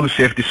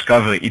WCF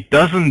discovery. It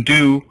doesn't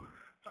do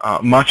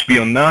much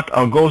beyond that.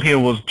 Our goal here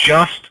was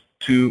just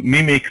to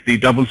mimic the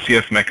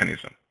WCF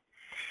mechanism.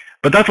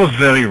 But that was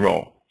very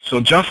raw.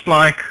 So just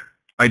like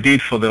I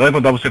did for the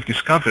regular WCF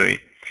discovery,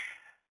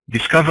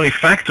 Discovery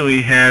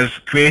Factory has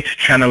create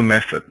channel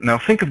method. Now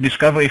think of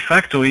Discovery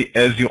Factory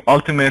as your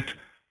ultimate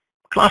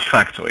class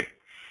factory.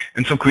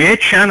 And so create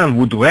channel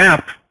would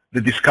wrap the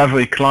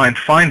discovery client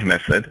find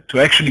method to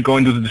actually go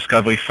and do the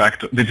discovery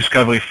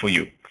for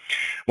you.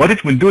 What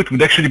it will do, it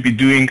would actually be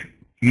doing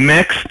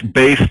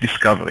next-based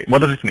discovery. What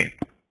does it mean?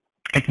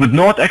 It would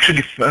not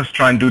actually first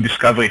try and do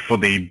discovery for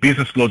the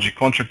business logic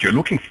contract you're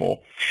looking for.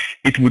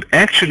 It would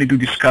actually do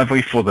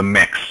discovery for the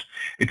max.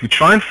 It would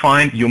try and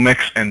find your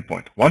max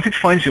endpoint. Once it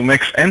finds your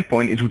max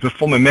endpoint, it would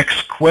perform a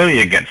max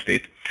query against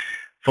it.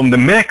 From the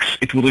max,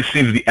 it will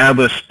receive the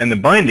address and the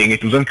binding.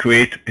 It will then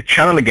create a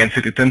channel against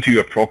it, return to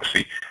your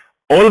proxy.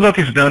 All of that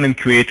is done in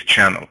create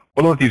channel.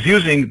 All of that is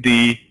using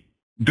the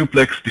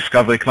duplex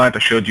discovery client I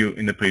showed you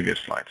in the previous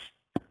slides.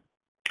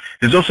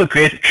 There's also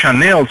create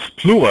channels,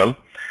 plural,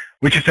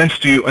 which sends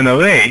to you an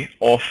array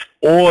of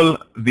all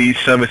the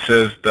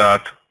services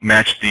that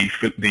match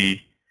the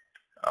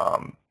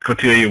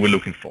criteria you were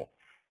looking for.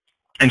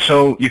 And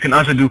so you can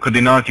either do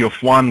cardinality of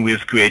one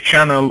with create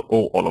channel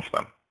or all of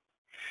them.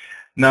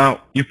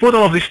 Now, you put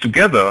all of this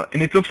together,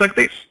 and it looks like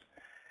this.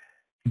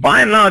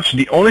 By and large,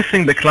 the only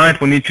thing the client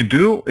will need to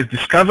do is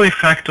discovery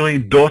factory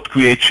dot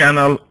create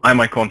channel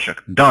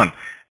IMyContract. Done.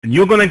 And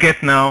you're going to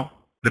get now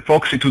the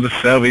proxy to the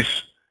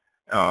service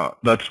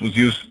that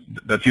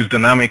used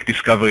dynamic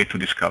discovery to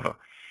discover.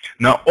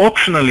 Now,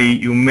 optionally,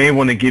 you may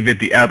want to give it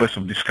the address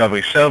of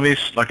discovery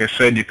service. Like I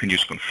said, you can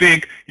use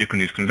config, you can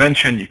use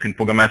convention, you can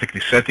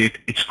programmatically set it.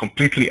 It's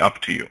completely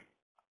up to you.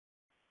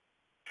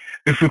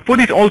 If we put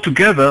it all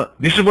together,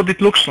 this is what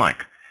it looks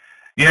like.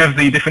 You have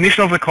the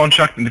definition of the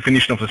contract and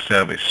definition of the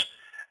service.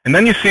 And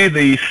then you see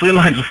the 3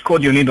 lines of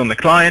code you need on the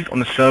client, on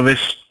the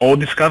service, or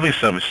discovery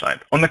service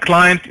side. On the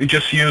client, you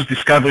just use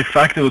discovery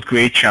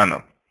factory.create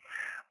channel.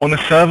 On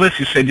the service,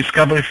 you say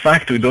discovery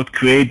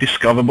factory.create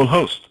discoverable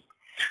host.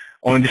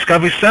 On the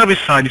discovery service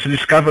side, it's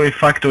discovery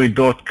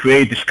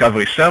factory.create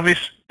discovery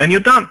service, and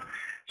you're done.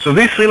 So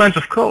these 3 lines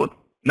of code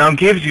now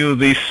gives you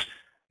this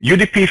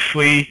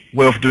UDP-free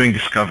way of doing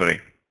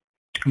discovery.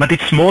 But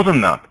it's more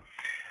than that.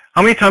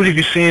 How many times have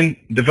you seen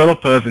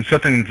developers in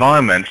certain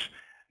environments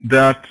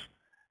that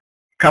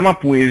come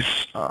up with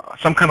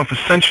some kind of a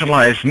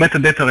centralized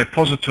metadata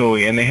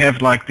repository, and they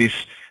have like this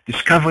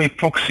discovery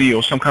proxy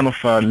or some kind of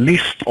a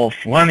list of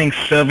running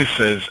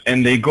services,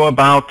 and they go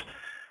about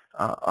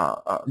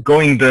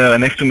going there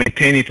and have to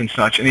maintain it and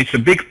such, and it's a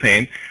big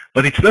pain,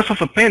 but it's less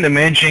of a pain than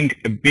managing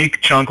a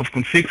big chunk of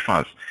config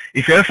files.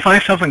 If you have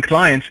 5,000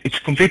 clients, it's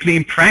completely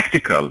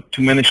impractical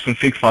to manage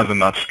config files on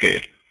that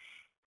scale.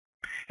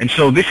 And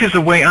so this is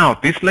a way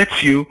out. This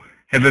lets you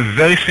have a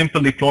very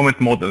simple deployment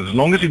model. As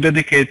long as you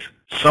dedicate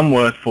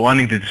somewhere for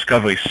running the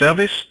discovery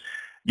service,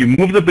 you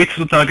move the bits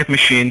to the target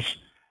machines,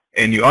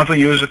 and you either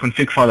use a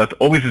config file that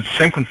always is the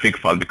same config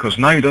file, because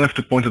now you don't have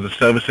to point to the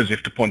services, you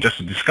have to point just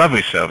to the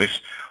discovery service,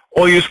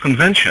 or use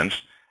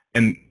conventions,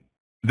 and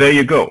there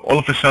you go. All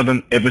of a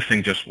sudden,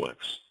 everything just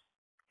works.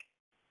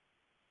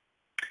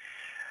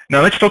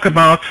 Now let's talk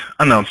about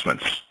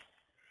announcements.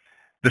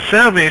 The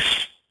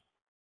service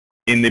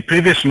in the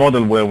previous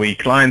model where the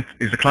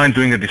client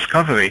doing the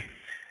discovery,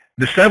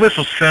 the service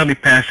was fairly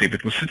passive.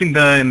 It was sitting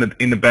there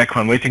in the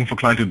background waiting for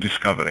client to do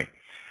discovery.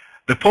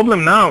 The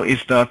problem now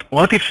is that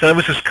what if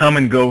services come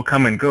and go,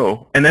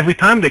 and every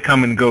time they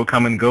come and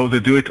go, they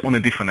do it on a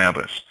different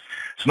address.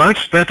 So now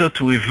it's better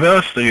to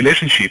reverse the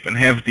relationship and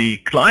have the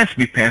clients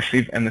be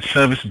passive and the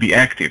service be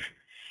active.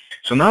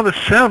 So now the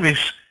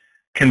service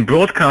can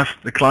broadcast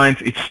the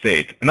client its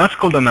state, and that's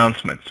called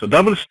announcement. So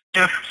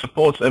WCF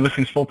supports ever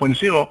since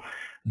 4.0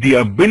 the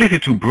ability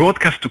to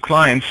broadcast to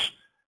clients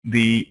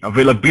the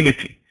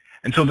availability.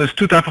 And so there's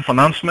 2 types of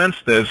announcements.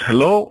 There's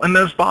hello and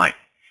there's bye.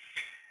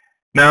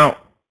 Now,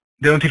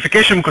 the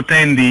notification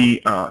contain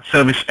the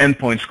service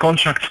endpoints,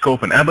 contract,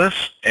 scope, and address.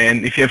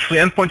 And if you have 3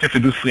 endpoints, you have to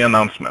do 3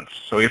 announcements.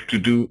 So you have to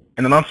do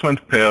an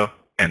announcement per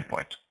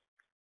endpoint.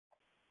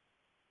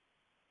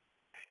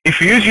 If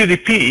you use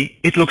UDP,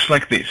 it looks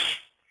like this.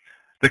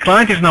 The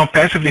client is now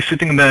passively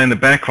sitting there in the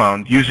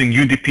background using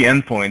UDP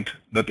endpoint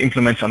that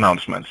implements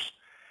announcements.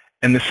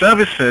 And the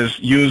services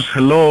use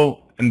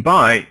hello and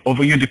bye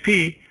over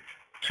UDP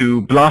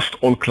to blast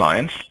all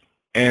clients.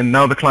 And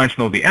now the clients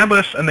know the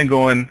address, and they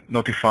go and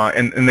notify,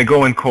 and they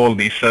go and call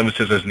the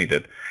services as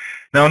needed.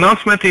 Now,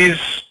 announcement is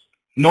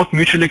not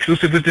mutually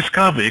exclusive with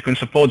discovery. You can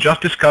support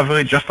just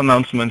discovery, just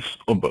announcements,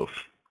 or both.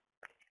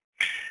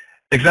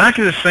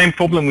 Exactly the same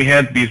problem we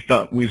had with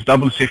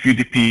WCF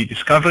UDP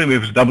discovery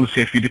with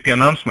WCF UDP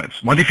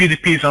announcements. What if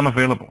UDP is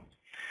unavailable?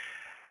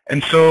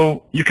 And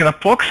so you can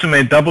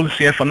approximate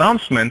WCF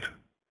announcement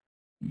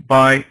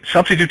by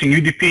substituting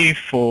UDP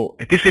for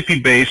a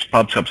TCP-based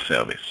pub/sub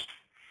service.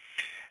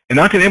 And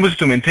that enables you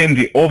to maintain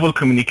the overall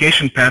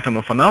communication pattern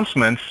of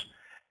announcements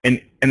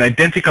in an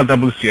identical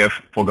WCF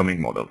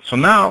programming model. So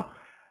now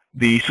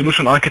the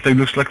solution architect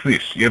looks like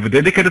this. You have a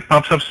dedicated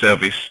pub/sub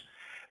service,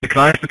 the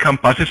clients become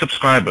passive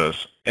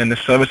subscribers, and the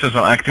services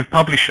are active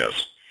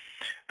publishers.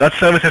 That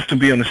service has to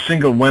be on a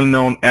single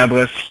well-known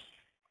address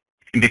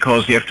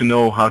because you have to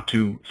know how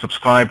to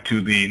subscribe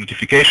to the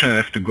notification and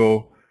have to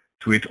go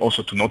to it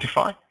also to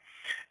notify.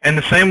 And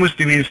the same with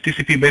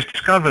TCP-based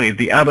discovery.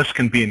 The address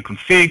can be in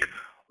config,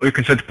 or you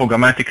can set it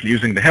programmatically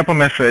using the helper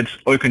methods,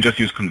 or you can just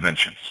use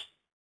conventions.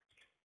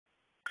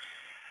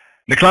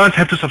 The clients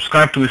have to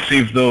subscribe to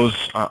receive those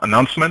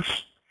announcements,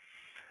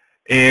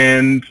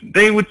 and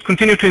they would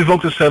continue to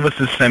invoke the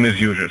services same as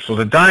usual. So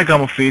the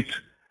diagram of it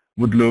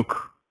would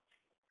look,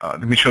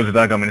 let me show the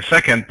diagram in a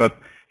second, but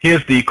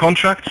here's the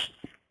contracts.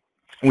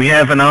 We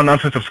have an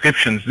announcement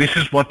subscriptions. This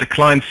is what the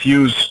clients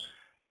use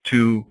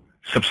to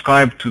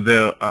subscribe to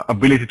their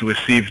ability to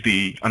receive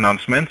the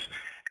announcements.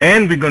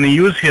 And we're going to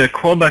use here a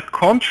callback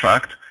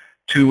contract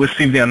to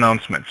receive the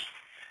announcements.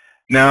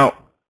 Now,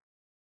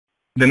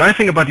 the nice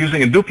thing about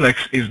using a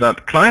duplex is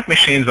that client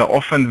machines are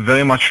often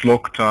very much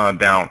locked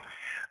down.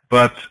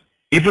 But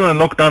even on a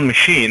locked down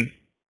machine,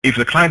 if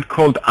the client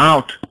called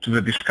out to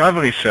the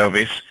discovery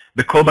service,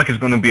 the callback is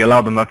going to be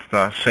allowed on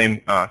that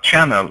same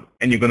channel,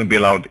 and you're going to be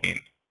allowed in.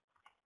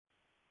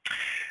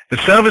 The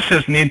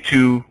services need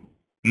to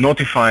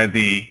notify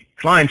the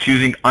clients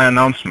using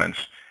iAnnouncements,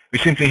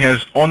 which simply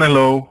has on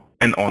hello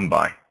and on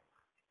bye.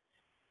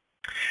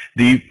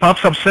 The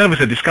pub/sub service,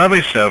 the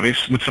discovery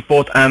service, would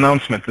support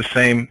iAnnouncement the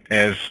same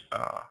as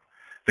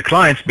the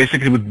clients.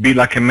 Basically would be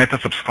like a meta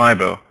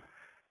subscriber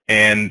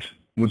and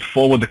would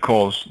forward the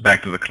calls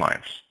back to the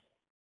clients.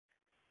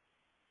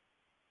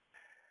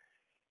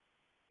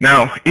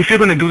 Now, if you're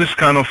going to do this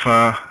kind of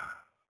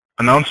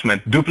announcement,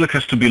 duplex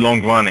has to be long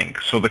running.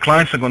 So the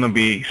clients are going to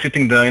be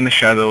sitting there in the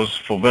shadows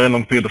for a very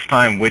long period of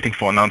time waiting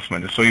for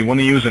announcement. So you want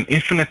to use an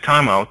infinite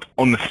timeout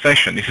on the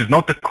session. This is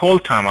not the call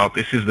timeout,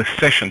 this is the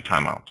session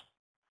timeout.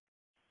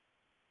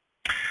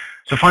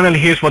 So finally,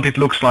 here's what it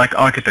looks like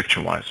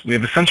architecture-wise. We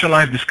have a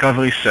centralized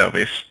discovery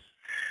service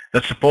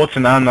that supports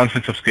an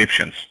announcement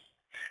subscriptions.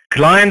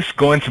 Clients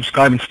go and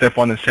subscribe in step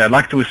 1 and say, I'd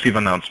like to receive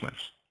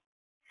announcements.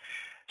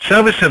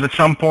 Services at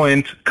some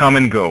point come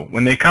and go.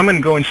 When they come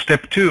and go in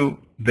step 2,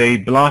 they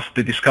blast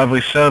the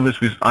discovery service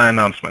with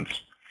iAnnouncements.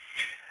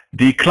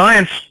 The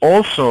clients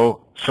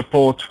also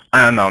support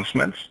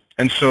iAnnouncements,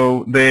 and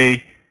so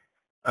the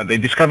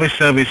discovery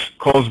service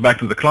calls back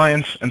to the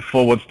clients and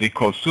forwards the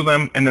calls to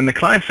them, and then the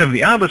clients have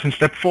the others in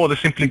step 4. They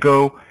simply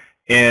go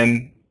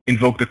and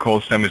invoke the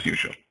calls same as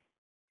usual.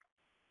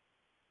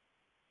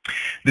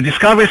 The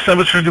discovery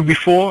service reviewed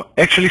before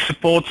actually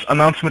supports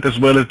announcement as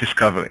well as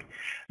discovery.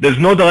 There's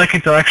no direct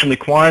interaction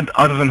required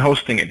other than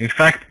hosting it. In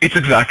fact, it's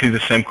exactly the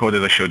same code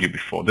as I showed you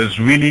before. There's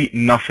really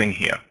nothing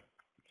here.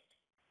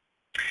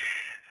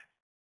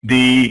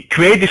 The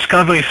create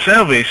discovery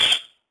service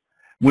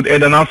would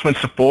add announcement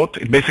support.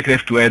 It basically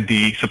has to add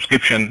the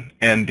subscription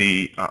and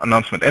the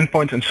announcement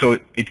endpoints, and so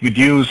it would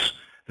use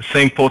the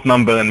same port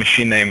number and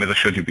machine name as I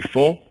showed you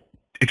before.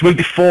 It will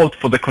default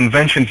for the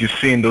conventions you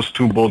see in those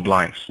 2 bold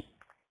lines.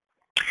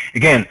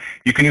 Again,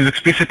 you can use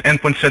explicit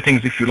endpoint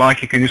settings if you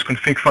like. You can use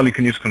config file. You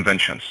can use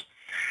conventions.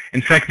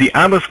 In fact, the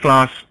address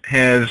class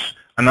has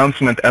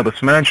announcement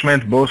address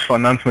management, both for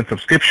announcement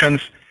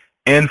subscriptions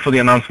and for the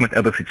announcement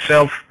address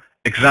itself,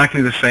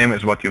 exactly the same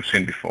as what you've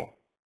seen before.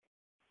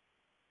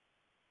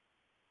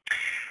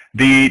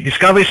 The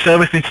discovery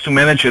service needs to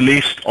manage a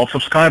list of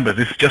subscribers.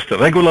 This is just a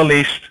regular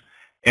list,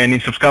 and in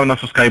subscribe and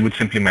unsubscribe, would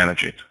simply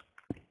manage it.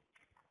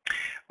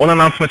 All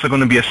announcements are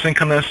going to be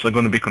asynchronous, they're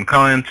going to be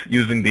concurrent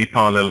using the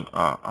parallel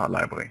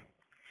library.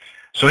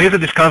 So here's the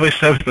discovery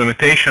service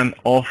implementation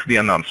of the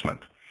announcement.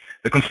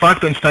 The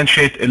constructor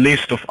instantiates a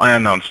list of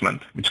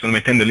iAnnouncement, which is going to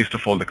maintain the list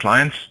of all the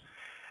clients.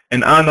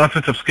 And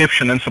iAnnouncement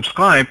subscription and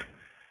subscribe.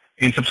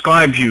 In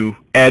subscribe, you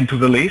add to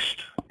the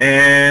list,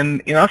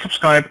 and in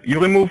unsubscribe, you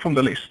remove from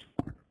the list.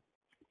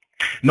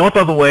 Note,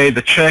 by the way,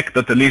 the check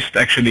that the list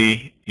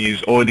actually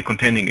is already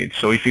containing it.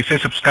 So if you say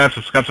subscribe,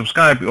 subscribe,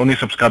 subscribe, you're only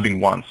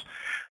subscribing once.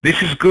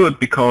 This is good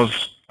because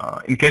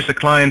in case the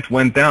client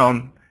went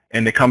down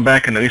and they come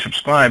back and they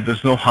resubscribe,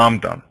 there's no harm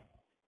done.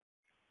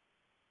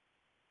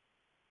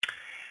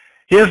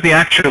 Here's the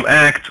actual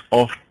act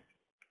of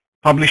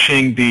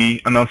publishing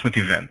the announcement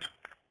event.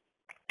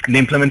 The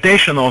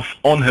implementation of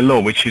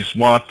onHello, which is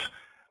what,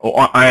 or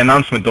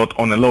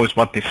iAnnouncement.onHello is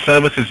what the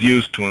services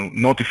use to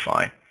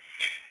notify.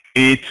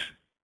 It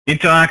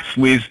interacts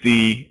with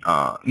the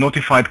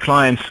notified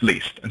clients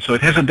list. And so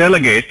it has a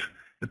delegate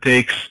that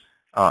takes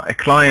a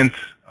client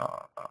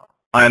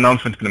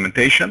iAnnouncement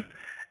implementation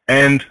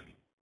and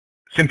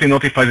simply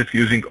notifies it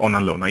using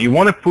onHello. Now you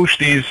want to push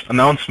these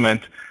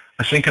announcements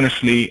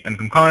asynchronously and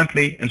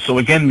concurrently, and so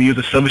again we use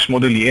the service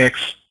model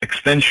EX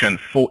extension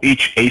for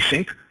each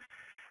async,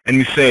 and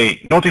we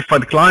say notify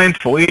the client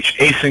for each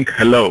async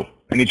hello,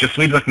 and it just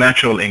reads like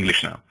natural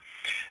English now.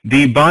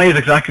 The bye is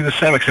exactly the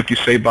same except you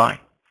say bye.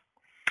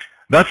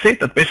 That's it.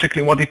 That's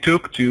basically what it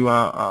took to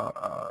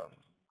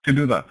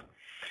do that.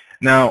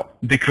 Now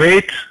the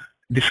create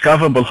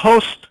discoverable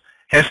host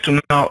has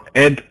to now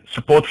add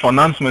support for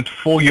announcement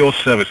for your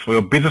service, for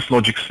your business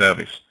logic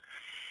service.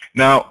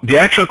 Now, the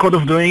actual code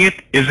of doing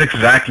it is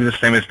exactly the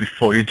same as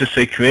before. You just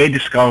say create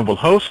discoverable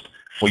host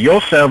for your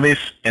service,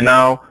 and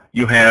now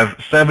you have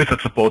a service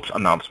that supports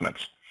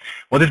announcements.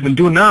 What it will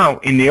do now,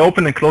 in the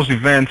open and close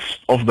events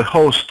of the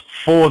host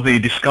for the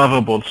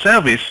discoverable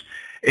service,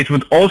 it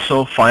would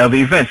also fire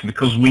the events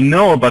because we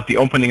know about the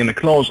opening and the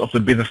close of the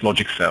business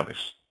logic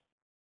service.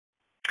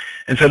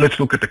 And so let's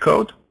look at the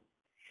code.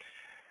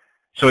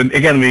 So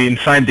again, we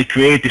inside the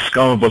create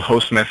discoverable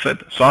host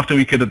method. So after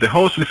we created the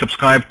host, we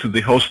subscribe to the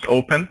host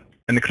open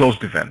and the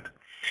closed event.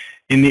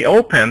 In the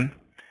open,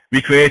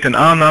 we create an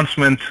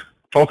announcement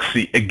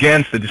proxy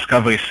against the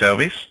discovery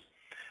service,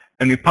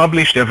 and we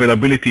publish the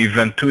availability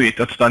event to it.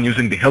 That's done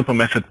using the helper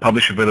method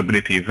publish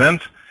availability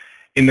event.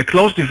 In the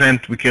closed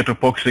event, we create a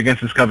proxy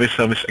against the discovery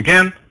service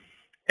again,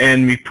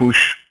 and we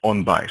push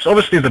on by. So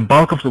obviously, the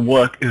bulk of the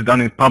work is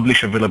done in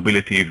publish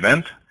availability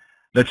event.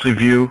 Let's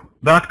review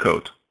that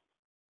code.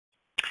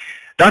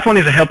 That one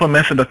is a helper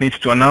method that needs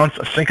to announce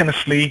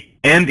asynchronously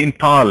and in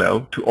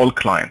parallel to all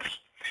clients.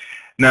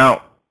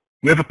 Now,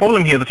 we have a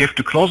problem here that you have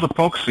to close the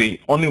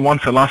proxy only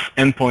once the last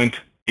endpoint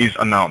is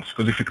announced,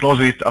 because if you close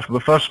it after the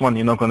first one,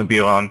 you're not going to be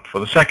around for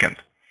the second.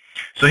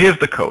 So here's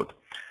the code.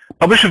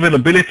 Publish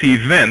availability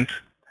event,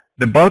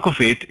 the bulk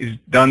of it is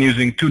done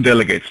using 2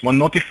 delegates, one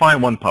notify,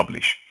 one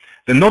publish.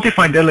 The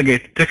notify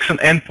delegate takes an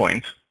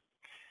endpoint,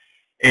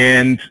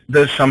 and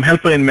there's some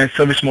helper in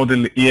service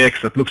model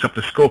EX that looks up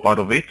the scope out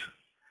of it.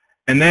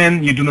 And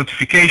then you do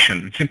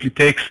notification. It simply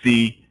takes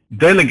the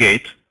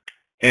delegate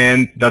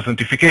and does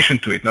notification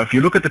to it. Now, if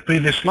you look at the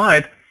previous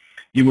slide,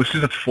 you will see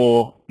that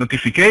for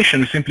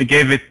notification, we simply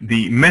gave it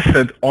the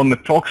method on the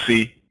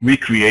proxy we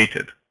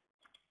created.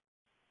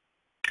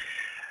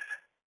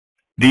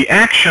 The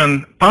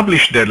action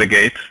publish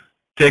delegate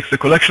takes the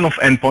collection of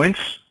endpoints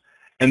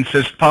and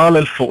says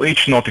parallel for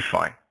each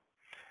notify.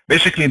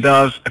 Basically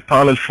does a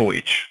parallel for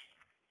each.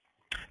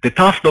 The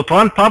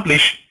task.run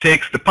publish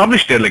takes the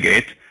publish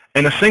delegate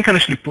and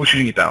asynchronously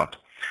pushing it out.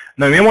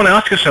 Now you may want to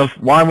ask yourself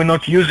why we're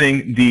not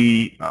using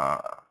the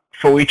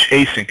for each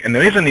async. And the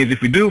reason is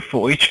if we do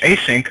for each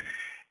async,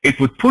 it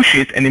would push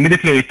it and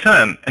immediately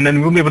return, and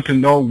then we'll be able to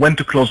know when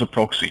to close the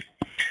proxy.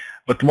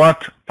 But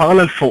what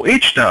parallel for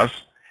each does,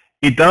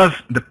 it does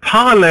the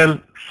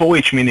parallel for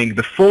each, meaning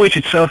the for each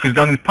itself is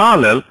done in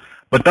parallel,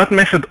 but that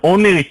method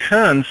only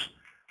returns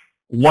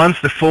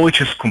once the for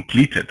each is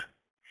completed.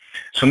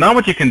 So now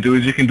what you can do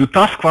is you can do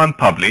task run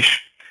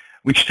publish,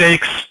 which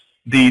takes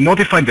the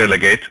notified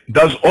delegate,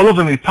 does all of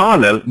them in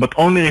parallel, but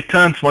only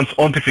returns once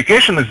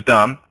notification is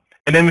done,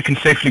 and then we can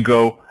safely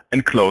go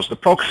and close the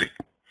proxy.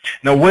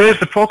 Now where is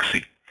the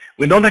proxy?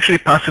 We don't actually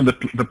pass it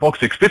the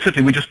proxy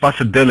explicitly, we just pass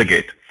a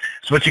delegate.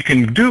 So what you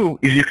can do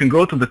is you can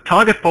go to the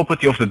target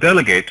property of the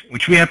delegate,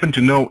 which we happen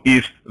to know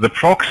is the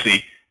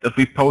proxy that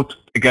we put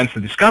against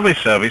the discovery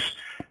service,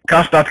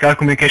 cast that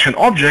communication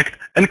object,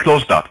 and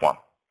close that one.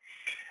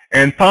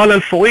 And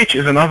parallel for each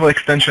is another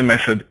extension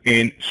method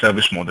in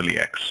Service Model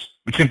EX,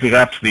 which simply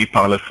wraps the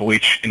parallel for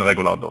each in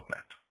regular.NET.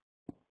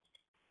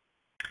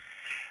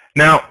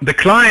 Now, the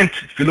client,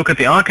 if you look at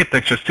the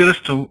architecture, still has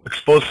to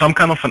expose some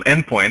kind of an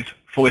endpoint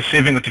for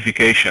receiving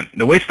notification.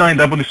 The way it's done in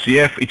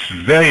WCF, it's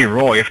very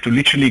raw. You have to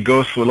literally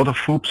go through a lot of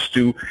hoops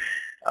to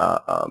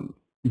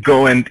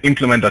go and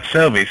implement that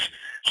service.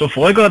 So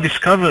for regular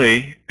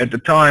discovery, at the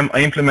time,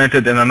 I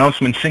implemented an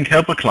announcement sync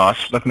helper class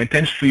that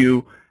maintains for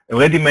you a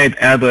ready-made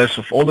address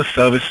of all the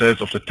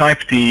services of the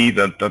type T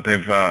that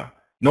have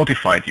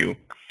notified you.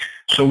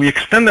 So we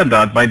extended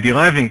that by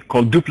deriving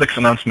called duplex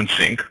announcement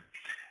sync,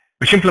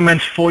 which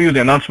implements for you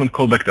the announcement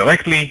callback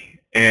directly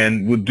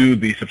and would do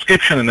the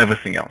subscription and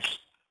everything else.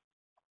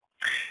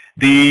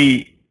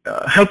 The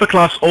helper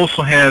class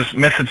also has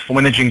methods for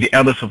managing the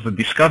address of the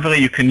discovery.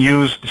 You can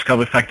use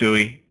discovery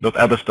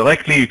factory.address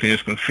directly. You can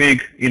use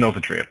config. You know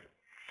the drill.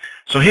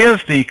 So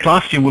here's the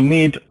class you will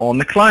need on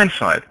the client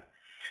side.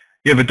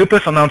 You have a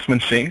duplex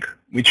announcement sync,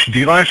 which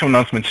derives from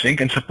announcement sync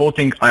and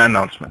supporting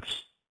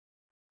iAnnouncements.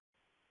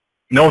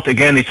 Note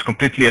again, it's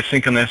completely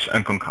asynchronous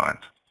and concurrent.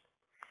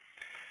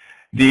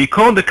 The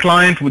code the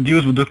client would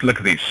use would look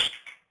like this.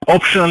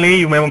 Optionally,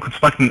 you may want to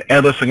construct an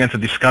address against a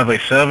discovery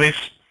service.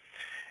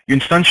 You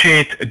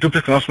instantiate a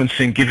duplex announcement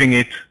sync, giving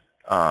it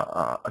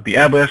the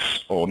address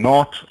or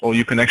not, or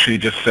you can actually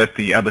just set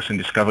the address in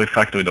discovery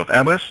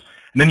factory.address,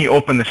 and then you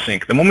open the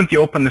sync. The moment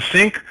you open the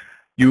sync,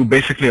 you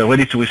basically are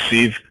ready to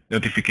receive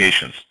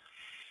notifications.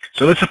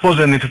 So let's suppose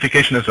a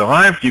notification has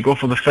arrived. You go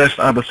for the first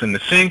address in the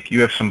sync.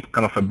 You have some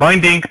kind of a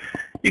binding.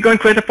 You go and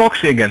create a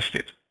proxy against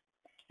it.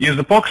 Use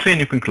the proxy and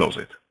you can close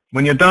it.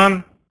 When you're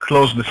done,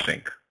 close the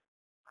sync.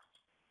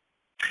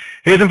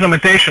 Here's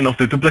implementation of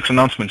the duplex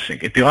announcement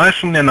sync. It derives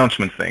from the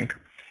announcement sync.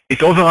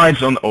 It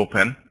overrides on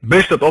open.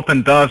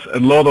 Base.open does a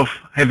lot of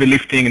heavy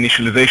lifting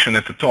initialization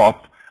at the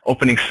top,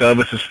 opening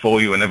services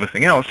for you and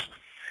everything else.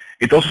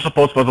 It also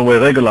supports, by the way,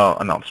 regular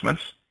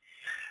announcements.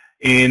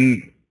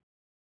 In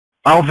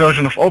our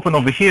version of open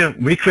over here,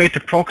 we create a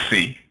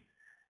proxy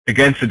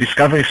against the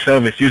discovery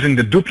service using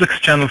the duplex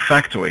channel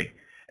factory.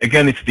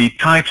 Again, it's the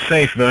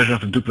type-safe version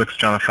of the duplex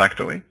channel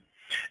factory,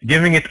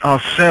 giving it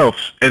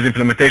ourselves as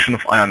implementation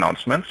of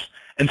iAnnouncements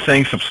and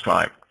saying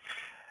subscribe.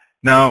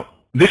 Now,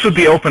 this would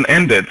be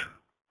open-ended.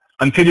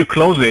 Until you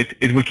close it,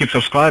 it will keep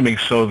subscribing,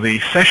 so the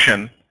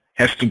session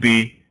has to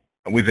be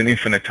with an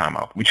infinite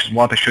timeout, which is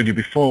what I showed you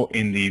before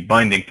in the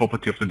binding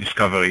property of the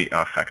discovery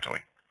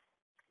factory.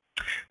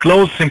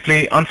 Close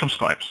simply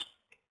unsubscribes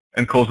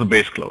and calls the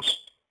base close.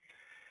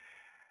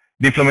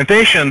 The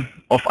implementation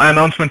of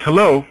iAnnouncement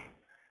hello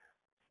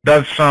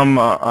does some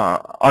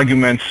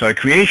arguments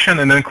creation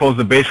and then calls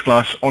the base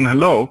class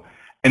onHello.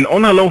 And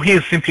onHello here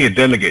is simply a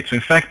delegate. So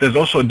in fact, there's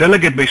also a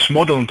delegate-based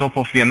model on top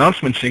of the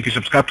announcement sync. You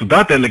subscribe to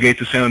that delegate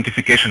to say a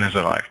notification has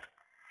arrived.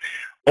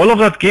 All of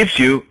that gives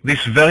you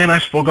this very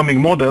nice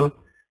programming model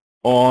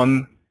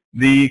on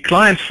the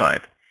client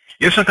side.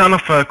 Here's some kind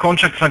of a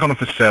contract, some kind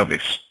of a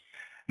service.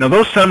 Now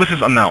those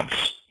services announce.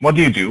 What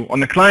do? On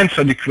the client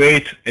side, you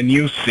create a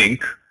new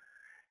sync,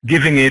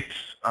 giving it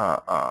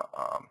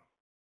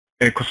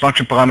a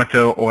construction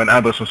parameter or an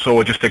address or so,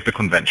 or just take the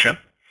convention.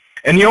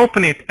 And you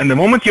open it. And the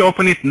moment you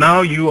open it,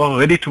 now you are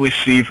ready to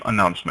receive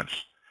announcements.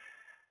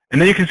 And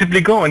then you can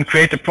simply go and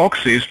create the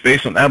proxies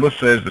based on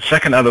addresses, the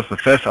second address, the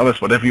first address,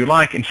 whatever you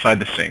like, inside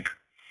the sync.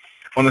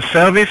 On the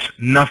service,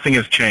 nothing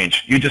has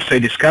changed. You just say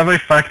discovery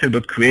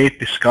factory.create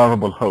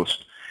discoverable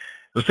host.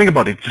 So think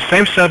about it. It's the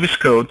same service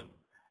code,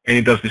 and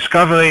it does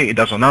discovery, it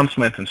does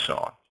announcements, and so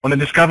on. On the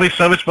discovery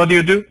service, what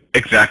do?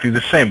 Exactly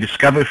the same.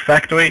 Discovery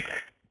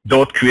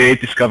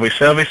factory.create discovery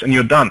service, and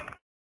you're done.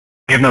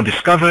 You have now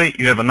discovery,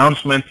 you have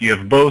announcement, you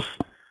have both,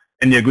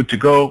 and you're good to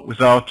go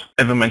without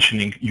ever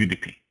mentioning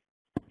UDP.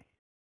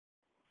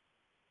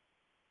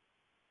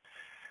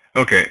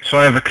 Okay, so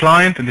I have a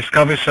client, a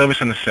discovery service,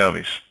 and a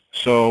service.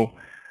 So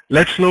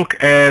let's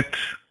look at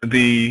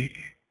the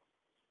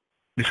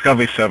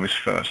discovery service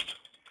first.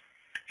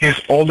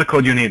 Here's all the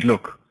code you need.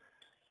 Look,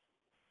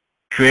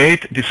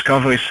 create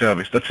discovery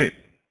service. That's it.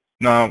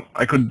 Now,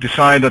 I could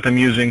decide that I'm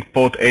using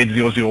port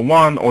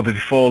 8001 or the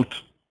default.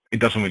 It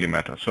doesn't really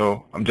matter.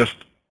 So I'm just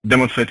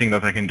demonstrating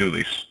that I can do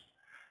this.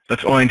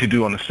 That's all I need to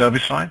do on the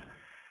service side.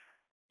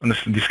 On the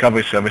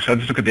discovery service, I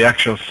just look at the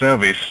actual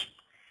service.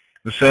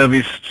 The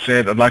service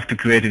said, I'd like to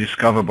create a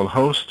discoverable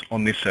host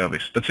on this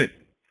service. That's it.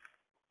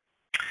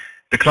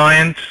 The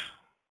client,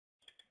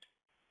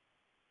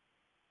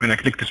 when I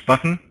click this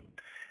button,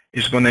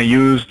 is going to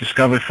use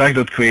discovery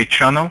fact.create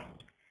channel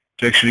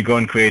to actually go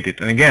and create it.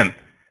 And again,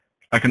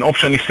 I can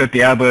optionally set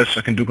the address,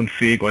 I can do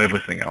config or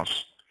everything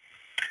else.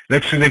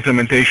 Let's see the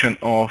implementation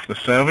of the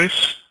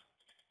service.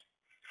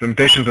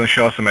 Implementation is going to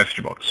show us a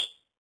message box.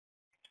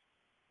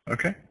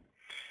 Okay?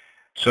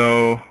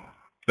 So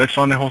let's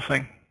run the whole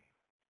thing.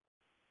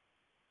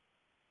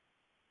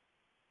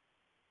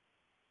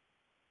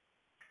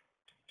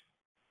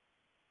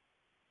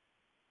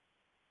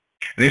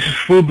 This is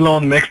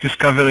full-blown Max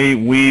discovery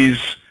with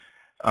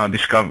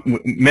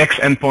Max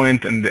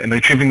endpoint and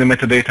retrieving the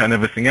metadata and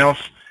everything else.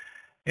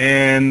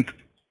 And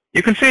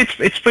you can see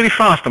it's pretty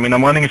fast. I mean,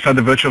 I'm running inside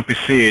the virtual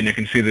PC, and you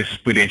can see this is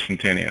pretty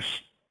instantaneous.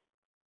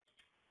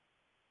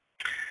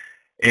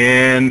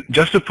 And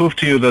just to prove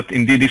to you that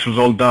indeed this was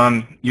all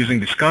done using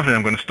discovery,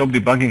 I'm going to stop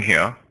debugging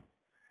here.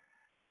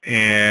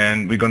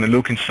 And we're going to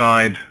look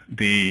inside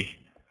the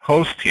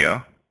host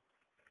here.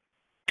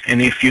 And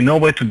if you know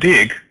where to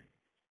dig,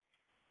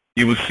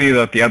 you will see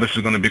that the address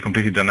is going to be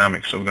completely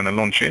dynamic. So we're going to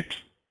launch it.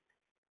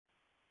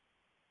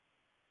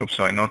 Oops,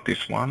 sorry, not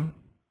this one.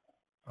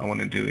 I want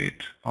to do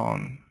it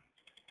on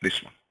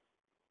this one.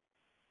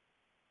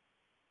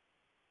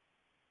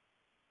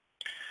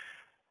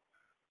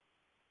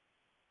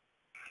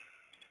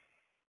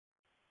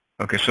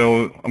 Okay,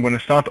 so I'm going to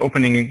start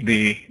opening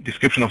the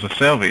description of the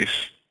service.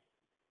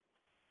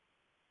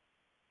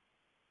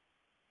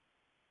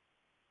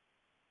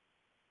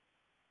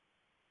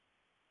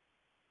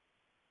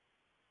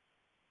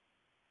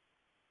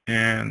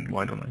 And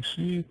why don't I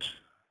see it?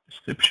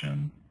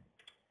 Description.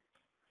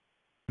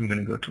 I'm going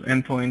to go to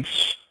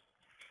endpoints.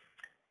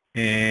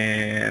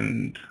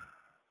 And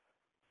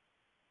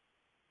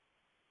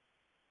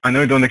I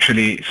know you don't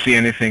actually see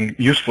anything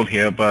useful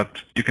here,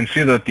 but you can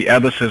see that the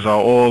addresses are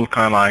all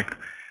kind of like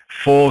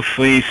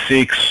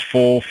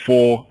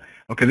 43644.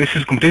 Okay, this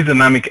is a completely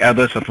dynamic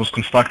address that was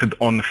constructed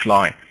on the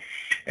fly.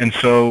 And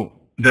so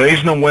there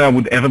is no way I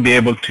would ever be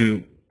able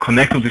to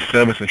connect to this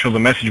service and show the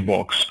message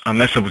box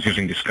unless I was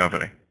using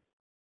discovery.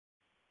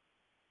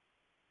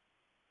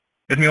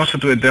 Let me also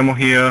do a demo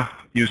here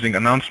using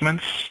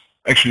announcements.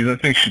 Actually, I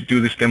think I should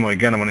do this demo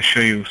again. I'm going to show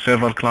you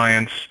several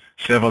clients,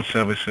 several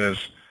services.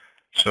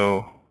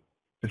 So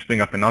let's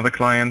bring up another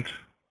client.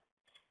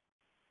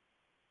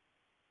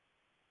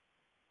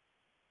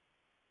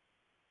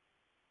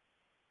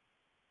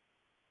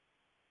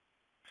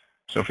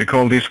 So if we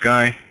call this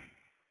guy,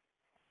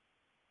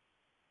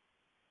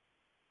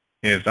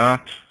 here's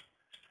that.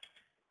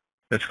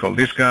 Let's call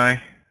this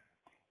guy.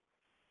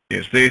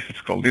 Here's this.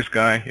 Let's call this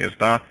guy. Here's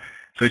that.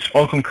 So it's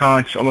all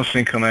concurrent, it's all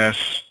asynchronous,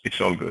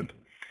 it's all good.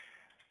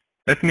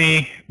 Let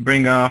me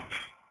bring up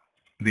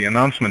the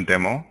announcement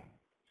demo.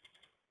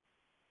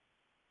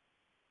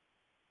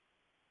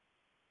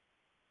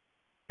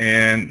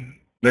 And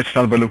let's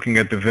start by looking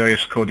at the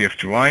various code you have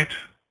to write.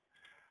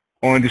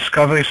 On the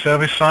discovery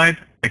service side,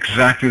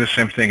 exactly the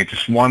same thing. It's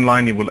just one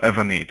line you will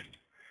ever need.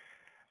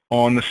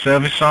 On the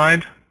service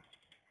side,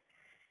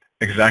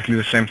 exactly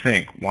the same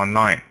thing, one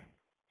line.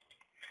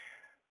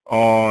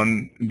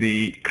 On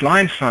the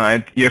client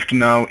side, you have to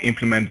now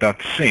implement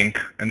that sync.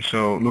 And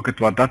so look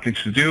at what that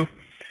needs to do.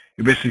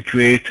 You basically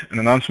create an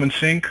announcement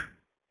sync,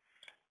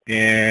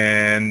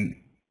 and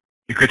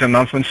you create an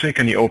announcement sync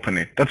and you open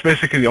it. That's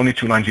basically the only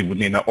two lines you would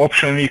need. Now,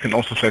 optionally, you can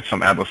also set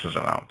some addresses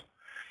around.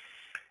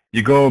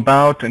 You go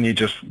about and you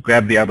just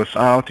grab the address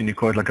out and you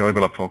call it like a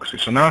regular proxy.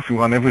 So now if you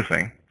run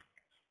everything,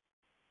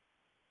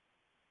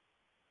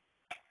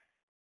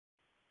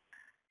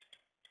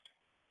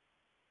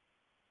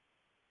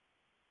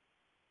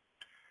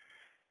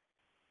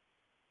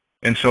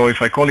 and so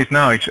if I call it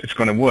now, it's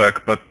going to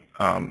work. But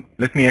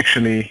let me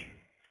actually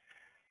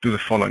do the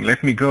following.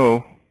 Let me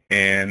go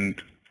and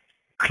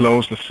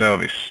close the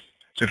service.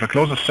 So if I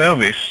close the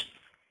service,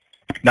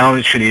 now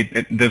actually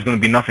there's going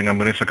to be nothing. I'm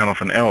going to get some kind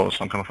of an error,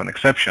 some kind of an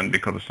exception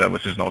because the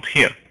service is not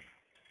here.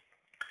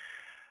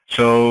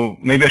 So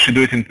maybe I should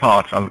do it in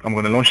parts. I'm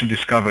going to launch the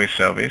discovery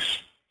service.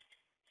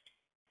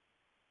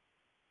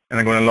 And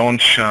I'm going to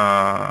launch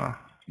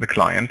the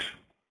client.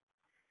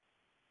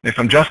 If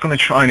I'm just going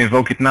to try and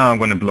invoke it now, I'm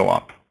going to blow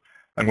up.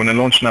 I'm going to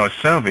launch now a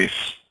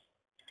service.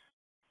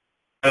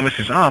 Service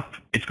is up,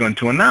 it's going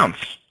to announce,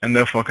 and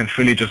therefore I can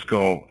freely just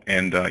go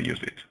and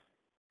use it.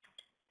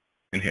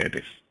 And here it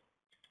is.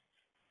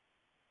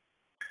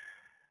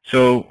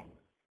 So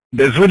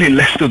there's really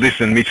less to this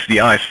than meets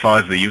the eye as far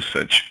as the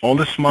usage. All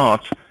the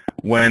smarts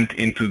went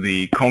into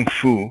the kung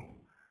fu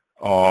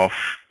of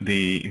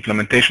the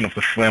implementation of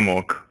the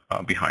framework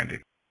behind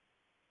it.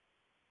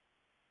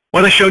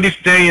 What I showed you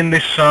today in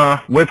this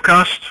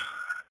webcast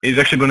is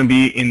actually going to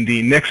be in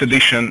the next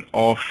edition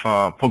of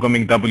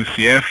Programming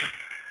WCF.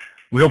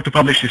 We hope to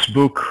publish this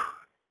book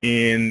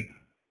in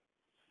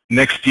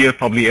next year,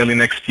 probably early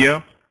next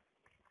year.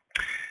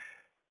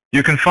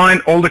 You can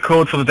find all the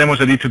code for the demos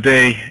I did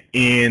today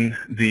in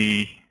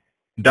the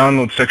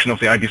download section of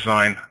the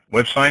iDesign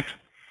website.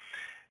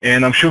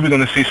 And I'm sure we're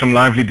going to see some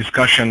lively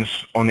discussions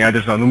on the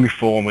iDesign Lumi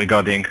forum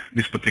regarding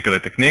this particular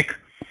technique.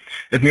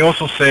 Let me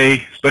also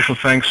say special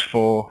thanks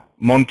for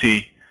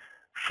Monty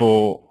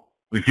for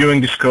reviewing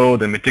this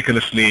code and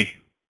meticulously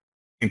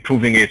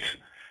improving it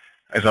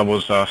as I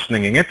was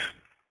slinging it.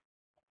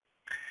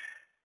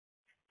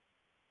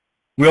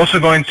 We're also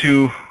going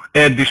to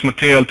add this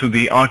material to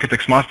the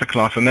Architects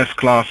Masterclass. The next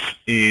class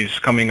is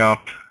coming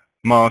up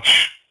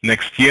March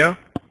next year.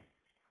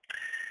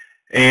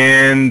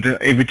 And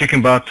if we're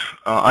talking about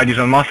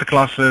iDesign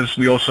Masterclasses,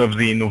 we also have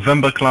the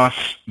November class,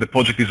 the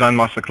Project Design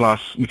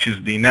Masterclass, which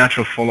is the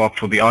natural follow-up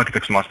for the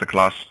Architects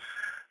Masterclass.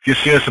 If you're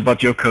serious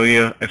about your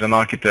career as an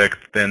architect,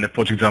 then the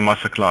Project Design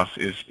Masterclass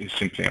is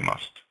simply a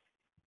must.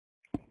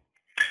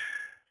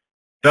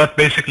 That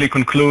basically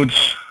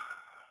concludes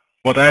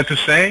what I had to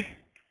say.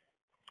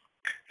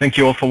 Thank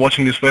you all for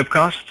watching this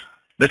webcast.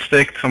 Let's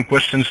take some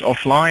questions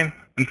offline,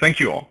 and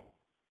thank you all.